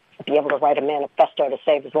wouldn't be able to write a manifesto to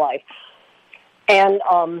save his life. And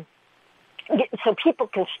so people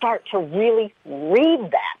can start to really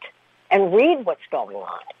read that and read what's going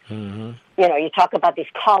on. Mm-hmm. You know, you talk about these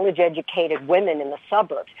college-educated women in the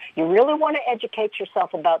suburbs. You really want to educate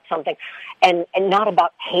yourself about something and not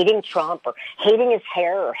about hating Trump or hating his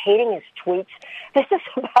hair or hating his tweets. This is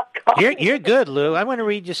about college. You're good, Lou. I want to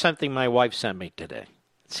read you something my wife sent me today.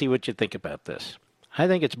 See what you think about this. I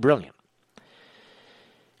think it's brilliant.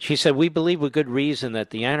 She said, we believe with good reason that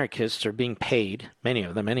the anarchists are being paid, many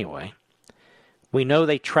of them anyway. We know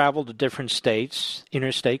they travel to different states,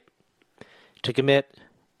 interstate, to commit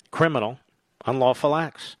criminal, unlawful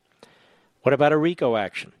acts. What about a RICO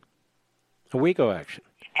action? A RICO action.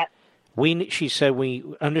 She said, we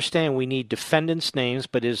understand we need defendants' names,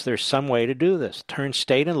 but is there some way to do this? Turn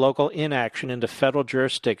state and local inaction into federal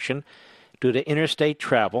jurisdiction due to interstate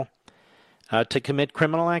travel to commit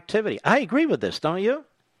criminal activity. I agree with this, don't you?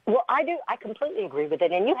 Well, I do. I completely agree with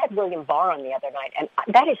it. And you had William Barr on the other night, and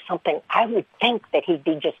that is something I would think that he'd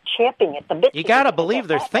be just champing at the bit. You got to believe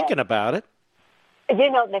they're thinking about it. You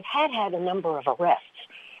know, they've had a number of arrests,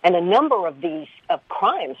 and a number of these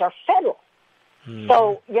crimes are federal.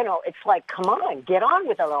 So, you know, it's like, come on, get on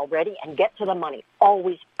with it already and get to the money.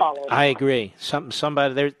 Always follow the money. I agree.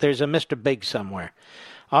 Somebody there's a Mr. Big somewhere.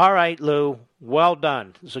 All right, Lou, well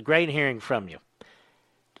done. It was a great hearing from you.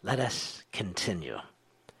 Let us continue.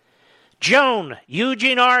 Joan,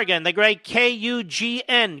 Eugene, Oregon, the great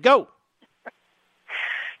K-U-G-N. Go.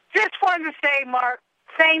 Just wanted to say, Mark,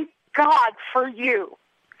 thank God for you.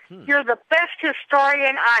 You're the best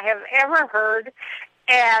historian I have ever heard,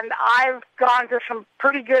 and I've gone to some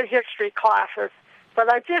pretty good history classes.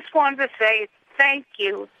 But I just wanted to say thank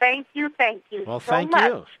you. Well, so thank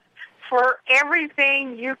much you for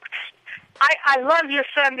everything you. I love your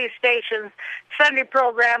Sunday stations, Sunday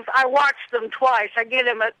programs. I watch them twice. I get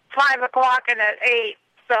them at 5 o'clock and at 8.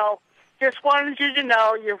 So just wanted you to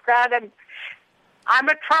know you've got a. I'm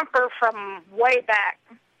a Trumper from way back.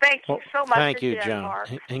 Thank you so much. Thank you, Joan. Mark.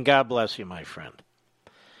 And God bless you, my friend.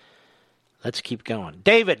 Let's keep going.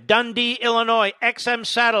 David, Dundee, Illinois, XM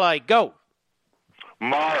Satellite, go.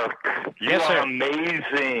 Mark, you are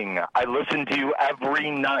amazing. I listen to you every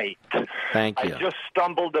night. Thank you. I just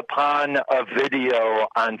stumbled upon a video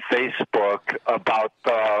on Facebook about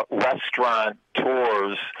the restaurant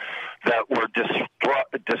tours that were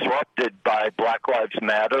disrupted by Black Lives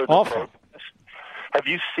Matter. Awful. Have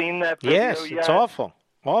you seen that video yet? Yes, it's awful.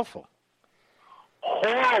 Awful.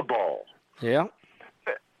 Horrible. Yeah.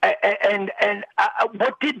 And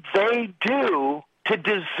what did they do to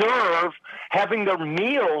deserve having their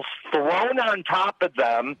meals thrown on top of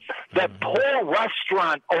them? That poor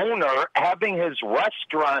restaurant owner having his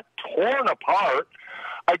restaurant torn apart.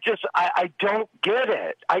 I don't get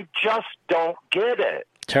it. I just don't get it.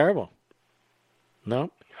 Terrible.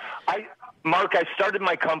 No. Mark, I started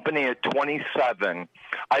my company at 27.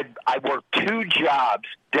 I worked 2 jobs,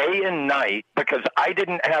 day and night, because I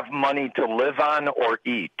didn't have money to live on or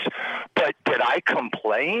eat. But did I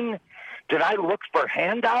complain? Did I look for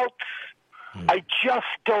handouts? I just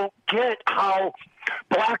don't get how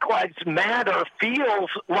Black Lives Matter feels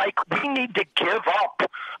like we need to give up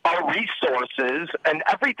our resources and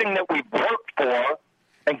everything that we've worked for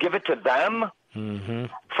and give it to them? Mm-hmm.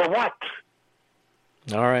 For what?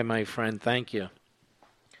 All right, my friend. Thank you.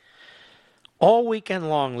 All weekend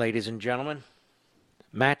long, ladies and gentlemen,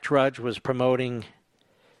 Matt Drudge was promoting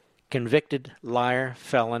convicted liar,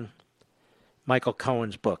 felon, Michael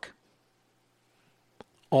Cohen's book.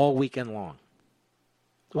 All weekend long.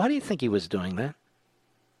 Why do you think he was doing that?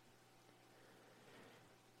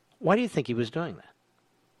 Why do you think he was doing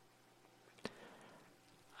that?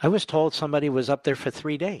 I was told somebody was up there for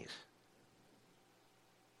 3 days.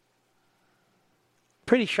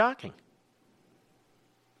 Pretty shocking.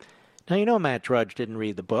 Now, you know Matt Drudge didn't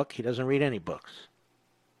read the book. He doesn't read any books.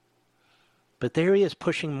 But there he is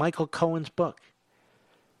pushing Michael Cohen's book,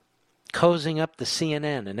 cozying up the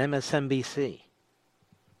CNN and MSNBC.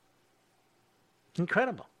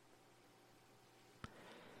 Incredible.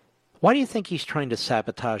 Why do you think he's trying to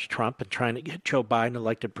sabotage Trump and trying to get Joe Biden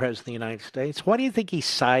elected president of the United States? Why do you think he's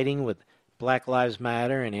siding with Black Lives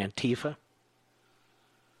Matter and Antifa?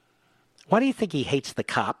 Why do you think he hates the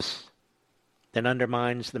cops, then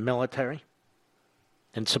undermines the military,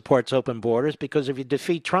 and supports open borders? Because if you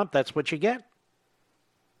defeat Trump, that's what you get.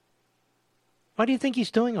 Why do you think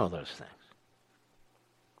he's doing all those things?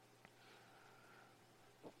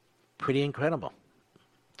 Pretty incredible.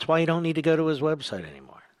 That's why you don't need to go to his website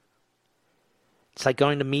anymore. It's like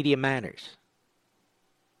going to Media Matters.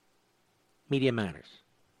 Media Matters.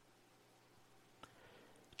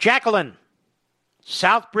 Jacqueline,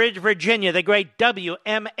 Southbridge, Virginia, the great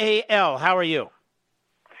WMAL. How are you?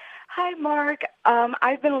 Hi, Mark.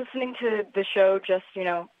 I've been listening to the show just,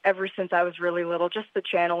 ever since I was really little, just the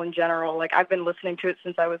channel in general. Like, I've been listening to it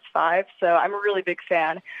since I was 5, so I'm a really big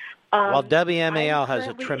fan. Well, WMAL has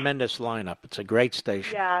a tremendous lineup. It's a great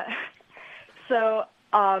station. Yeah. So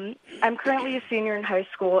I'm currently a senior in high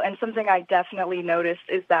school, and something I definitely noticed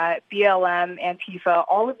is that BLM, Antifa,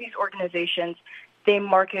 all of these organizations, they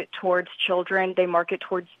market towards children, they market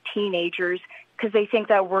towards teenagers, because they think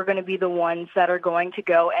that we're going to be the ones that are going to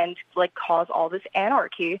go and, cause all this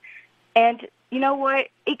anarchy. And you know what?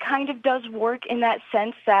 It kind of does work in that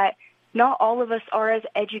sense that not all of us are as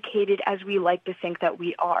educated as we like to think that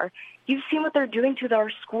we are. You've seen what they're doing to our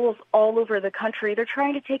schools all over the country. They're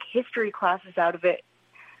trying to take history classes out of it.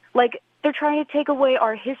 They're trying to take away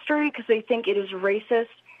our history because they think it is racist.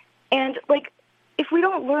 And, if we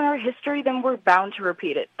don't learn our history, then we're bound to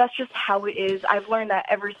repeat it. That's just how it is. I've learned that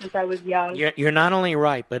ever since I was young. You're not only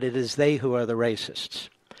right, but it is they who are the racists.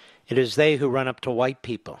 It is they who run up to white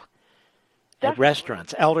people at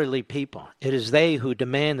restaurants, elderly people. It is they who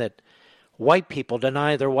demand that white people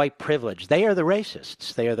deny their white privilege. They are the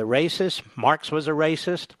racists. They are the racists. Marx was a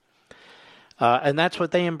racist. And that's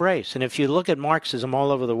what they embrace. And if you look at Marxism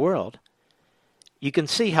all over the world, you can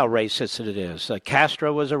see how racist it is.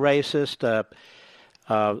 Castro was a racist.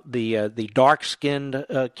 The dark-skinned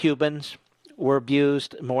Cubans were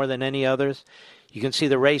abused more than any others. You can see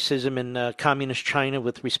the racism in communist China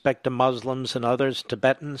with respect to Muslims and others,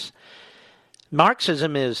 Tibetans.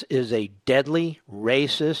 Marxism is a deadly,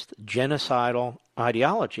 racist, genocidal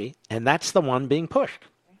ideology, and that's the one being pushed.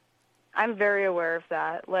 I'm very aware of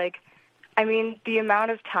that. The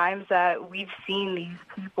amount of times that we've seen these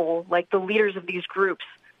people, the leaders of these groups,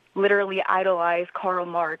 literally idolize Karl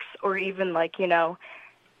Marx, or even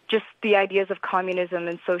just the ideas of communism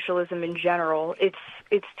and socialism in general.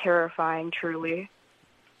 It's terrifying, truly.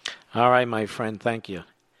 All right, my friend, thank you.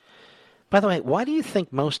 By the way, why do you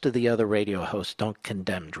think most of the other radio hosts don't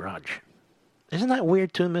condemn Drudge? Isn't that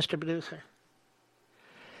weird too, Mr. Producer?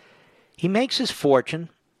 He makes his fortune,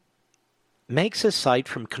 makes his site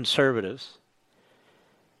from conservatives,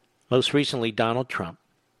 most recently Donald Trump,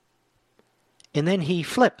 and then he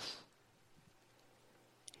flips.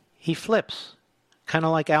 He flips. Kind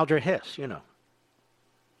of like Alger Hiss,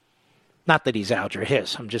 Not that he's Alger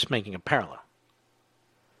Hiss. I'm just making a parallel.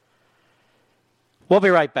 We'll be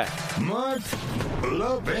right back. Mark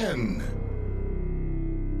Levin.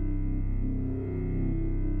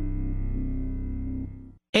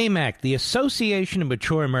 AMAC, the Association of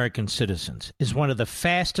Mature American Citizens, is one of the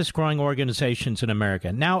fastest-growing organizations in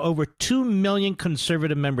America. Now over 2 million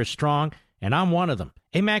conservative members strong, and I'm one of them.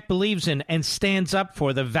 AMAC believes in and stands up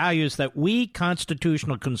for the values that we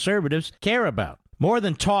constitutional conservatives care about. More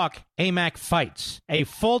than talk, AMAC fights. A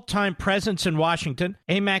full-time presence in Washington,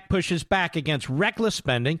 AMAC pushes back against reckless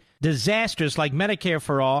spending, disasters like Medicare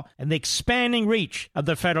for All, and the expanding reach of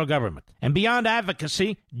the federal government. And beyond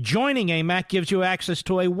advocacy, joining AMAC gives you access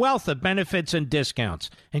to a wealth of benefits and discounts,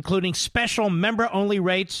 including special member-only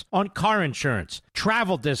rates on car insurance,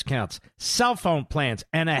 travel discounts, cell phone plans,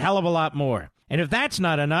 and a hell of a lot more. And if that's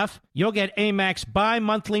not enough, you'll get AMAC's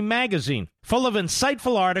bi-monthly magazine, full of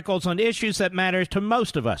insightful articles on issues that matter to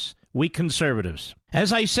most of us, we conservatives.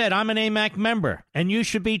 As I said, I'm an AMAC member, and you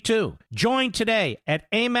should be too. Join today at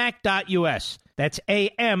amac.us. That's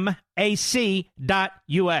AMAC.us.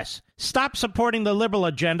 Stop supporting the liberal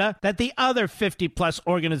agenda that the other 50-plus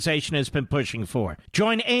organization has been pushing for.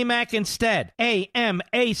 Join AMAC instead. AMAC.us.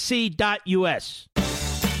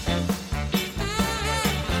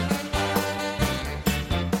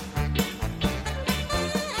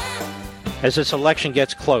 As this election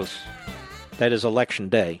gets close, that is Election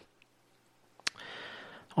Day,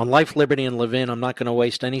 on Life, Liberty, and Levin, I'm not going to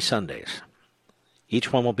waste any Sundays.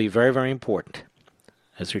 Each one will be very, very important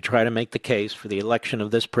as we try to make the case for the election of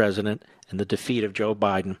this president and the defeat of Joe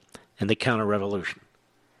Biden and the counter-revolution.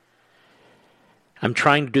 I'm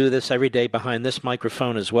trying to do this every day behind this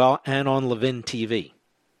microphone as well and on Levin TV,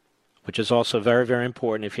 which is also very, very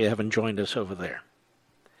important if you haven't joined us over there.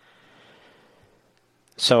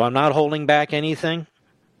 So I'm not holding back anything.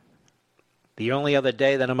 The only other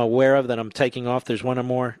day that I'm aware of that I'm taking off, there's one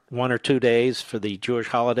or 2 days for the Jewish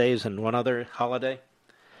holidays and one other holiday.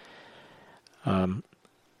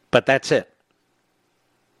 But that's it.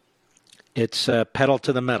 It's pedal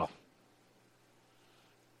to the metal.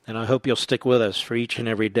 And I hope you'll stick with us for each and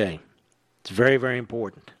every day. It's very, very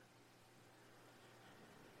important.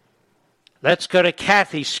 Let's go to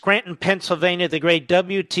Kathy, Scranton, Pennsylvania, the great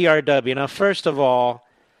WTRW. Now, first of all,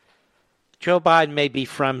 Joe Biden may be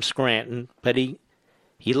from Scranton, but he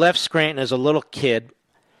left Scranton as a little kid,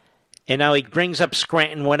 And now he brings up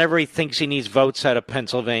Scranton whenever he thinks he needs votes out of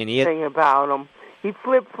Pennsylvania. Thing about him, he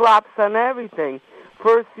flip-flops on everything.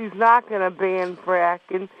 First, he's not going to ban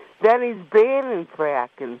fracking. Then he's banning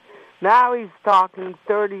fracking. Now he's talking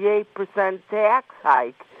 38% tax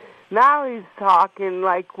hike. Now he's talking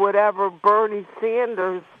like whatever Bernie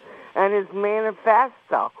Sanders and his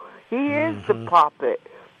manifesto. He is the puppet.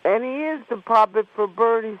 And he is the puppet for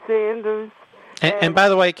Bernie Sanders. And by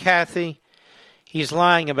the way, Kathy, he's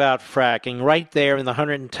lying about fracking right there in the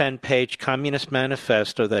 110-page Communist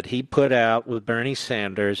Manifesto that he put out with Bernie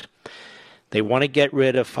Sanders. They want to get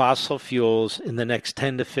rid of fossil fuels in the next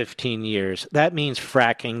 10 to 15 years. That means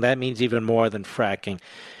fracking. That means even more than fracking,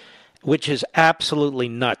 which is absolutely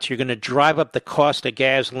nuts. You're going to drive up the cost of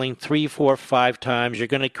gasoline 3, 4, 5 times. You're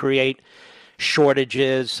going to create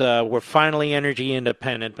shortages. We're finally energy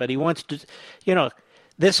independent. But he wants to,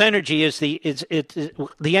 this energy is the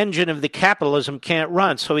engine of the capitalism can't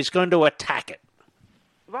run, so he's going to attack it.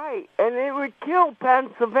 Right, and it would kill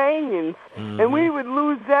Pennsylvanians, and we would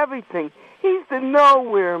lose everything. He's the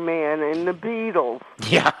nowhere man in the Beatles.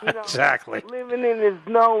 Yeah, exactly. Living in his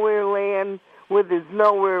nowhere land with his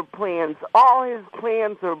nowhere plans. All his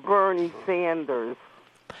plans are Bernie Sanders.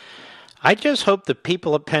 I just hope the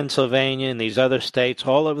people of Pennsylvania and these other states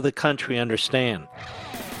all over the country understand.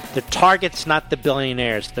 The target's not the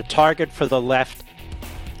billionaires. The target for the left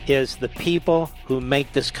is the people who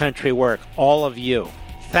make this country work, all of you.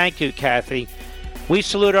 Thank you, Kathy. We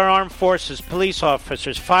salute our armed forces, police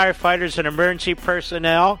officers, firefighters, and emergency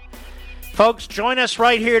personnel. Folks, join us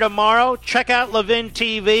right here tomorrow. Check out Levin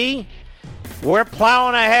TV. We're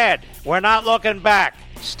plowing ahead. We're not looking back.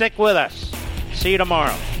 Stick with us. See you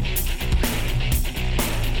tomorrow.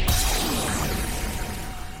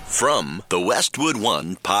 From the Westwood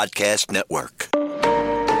One Podcast Network.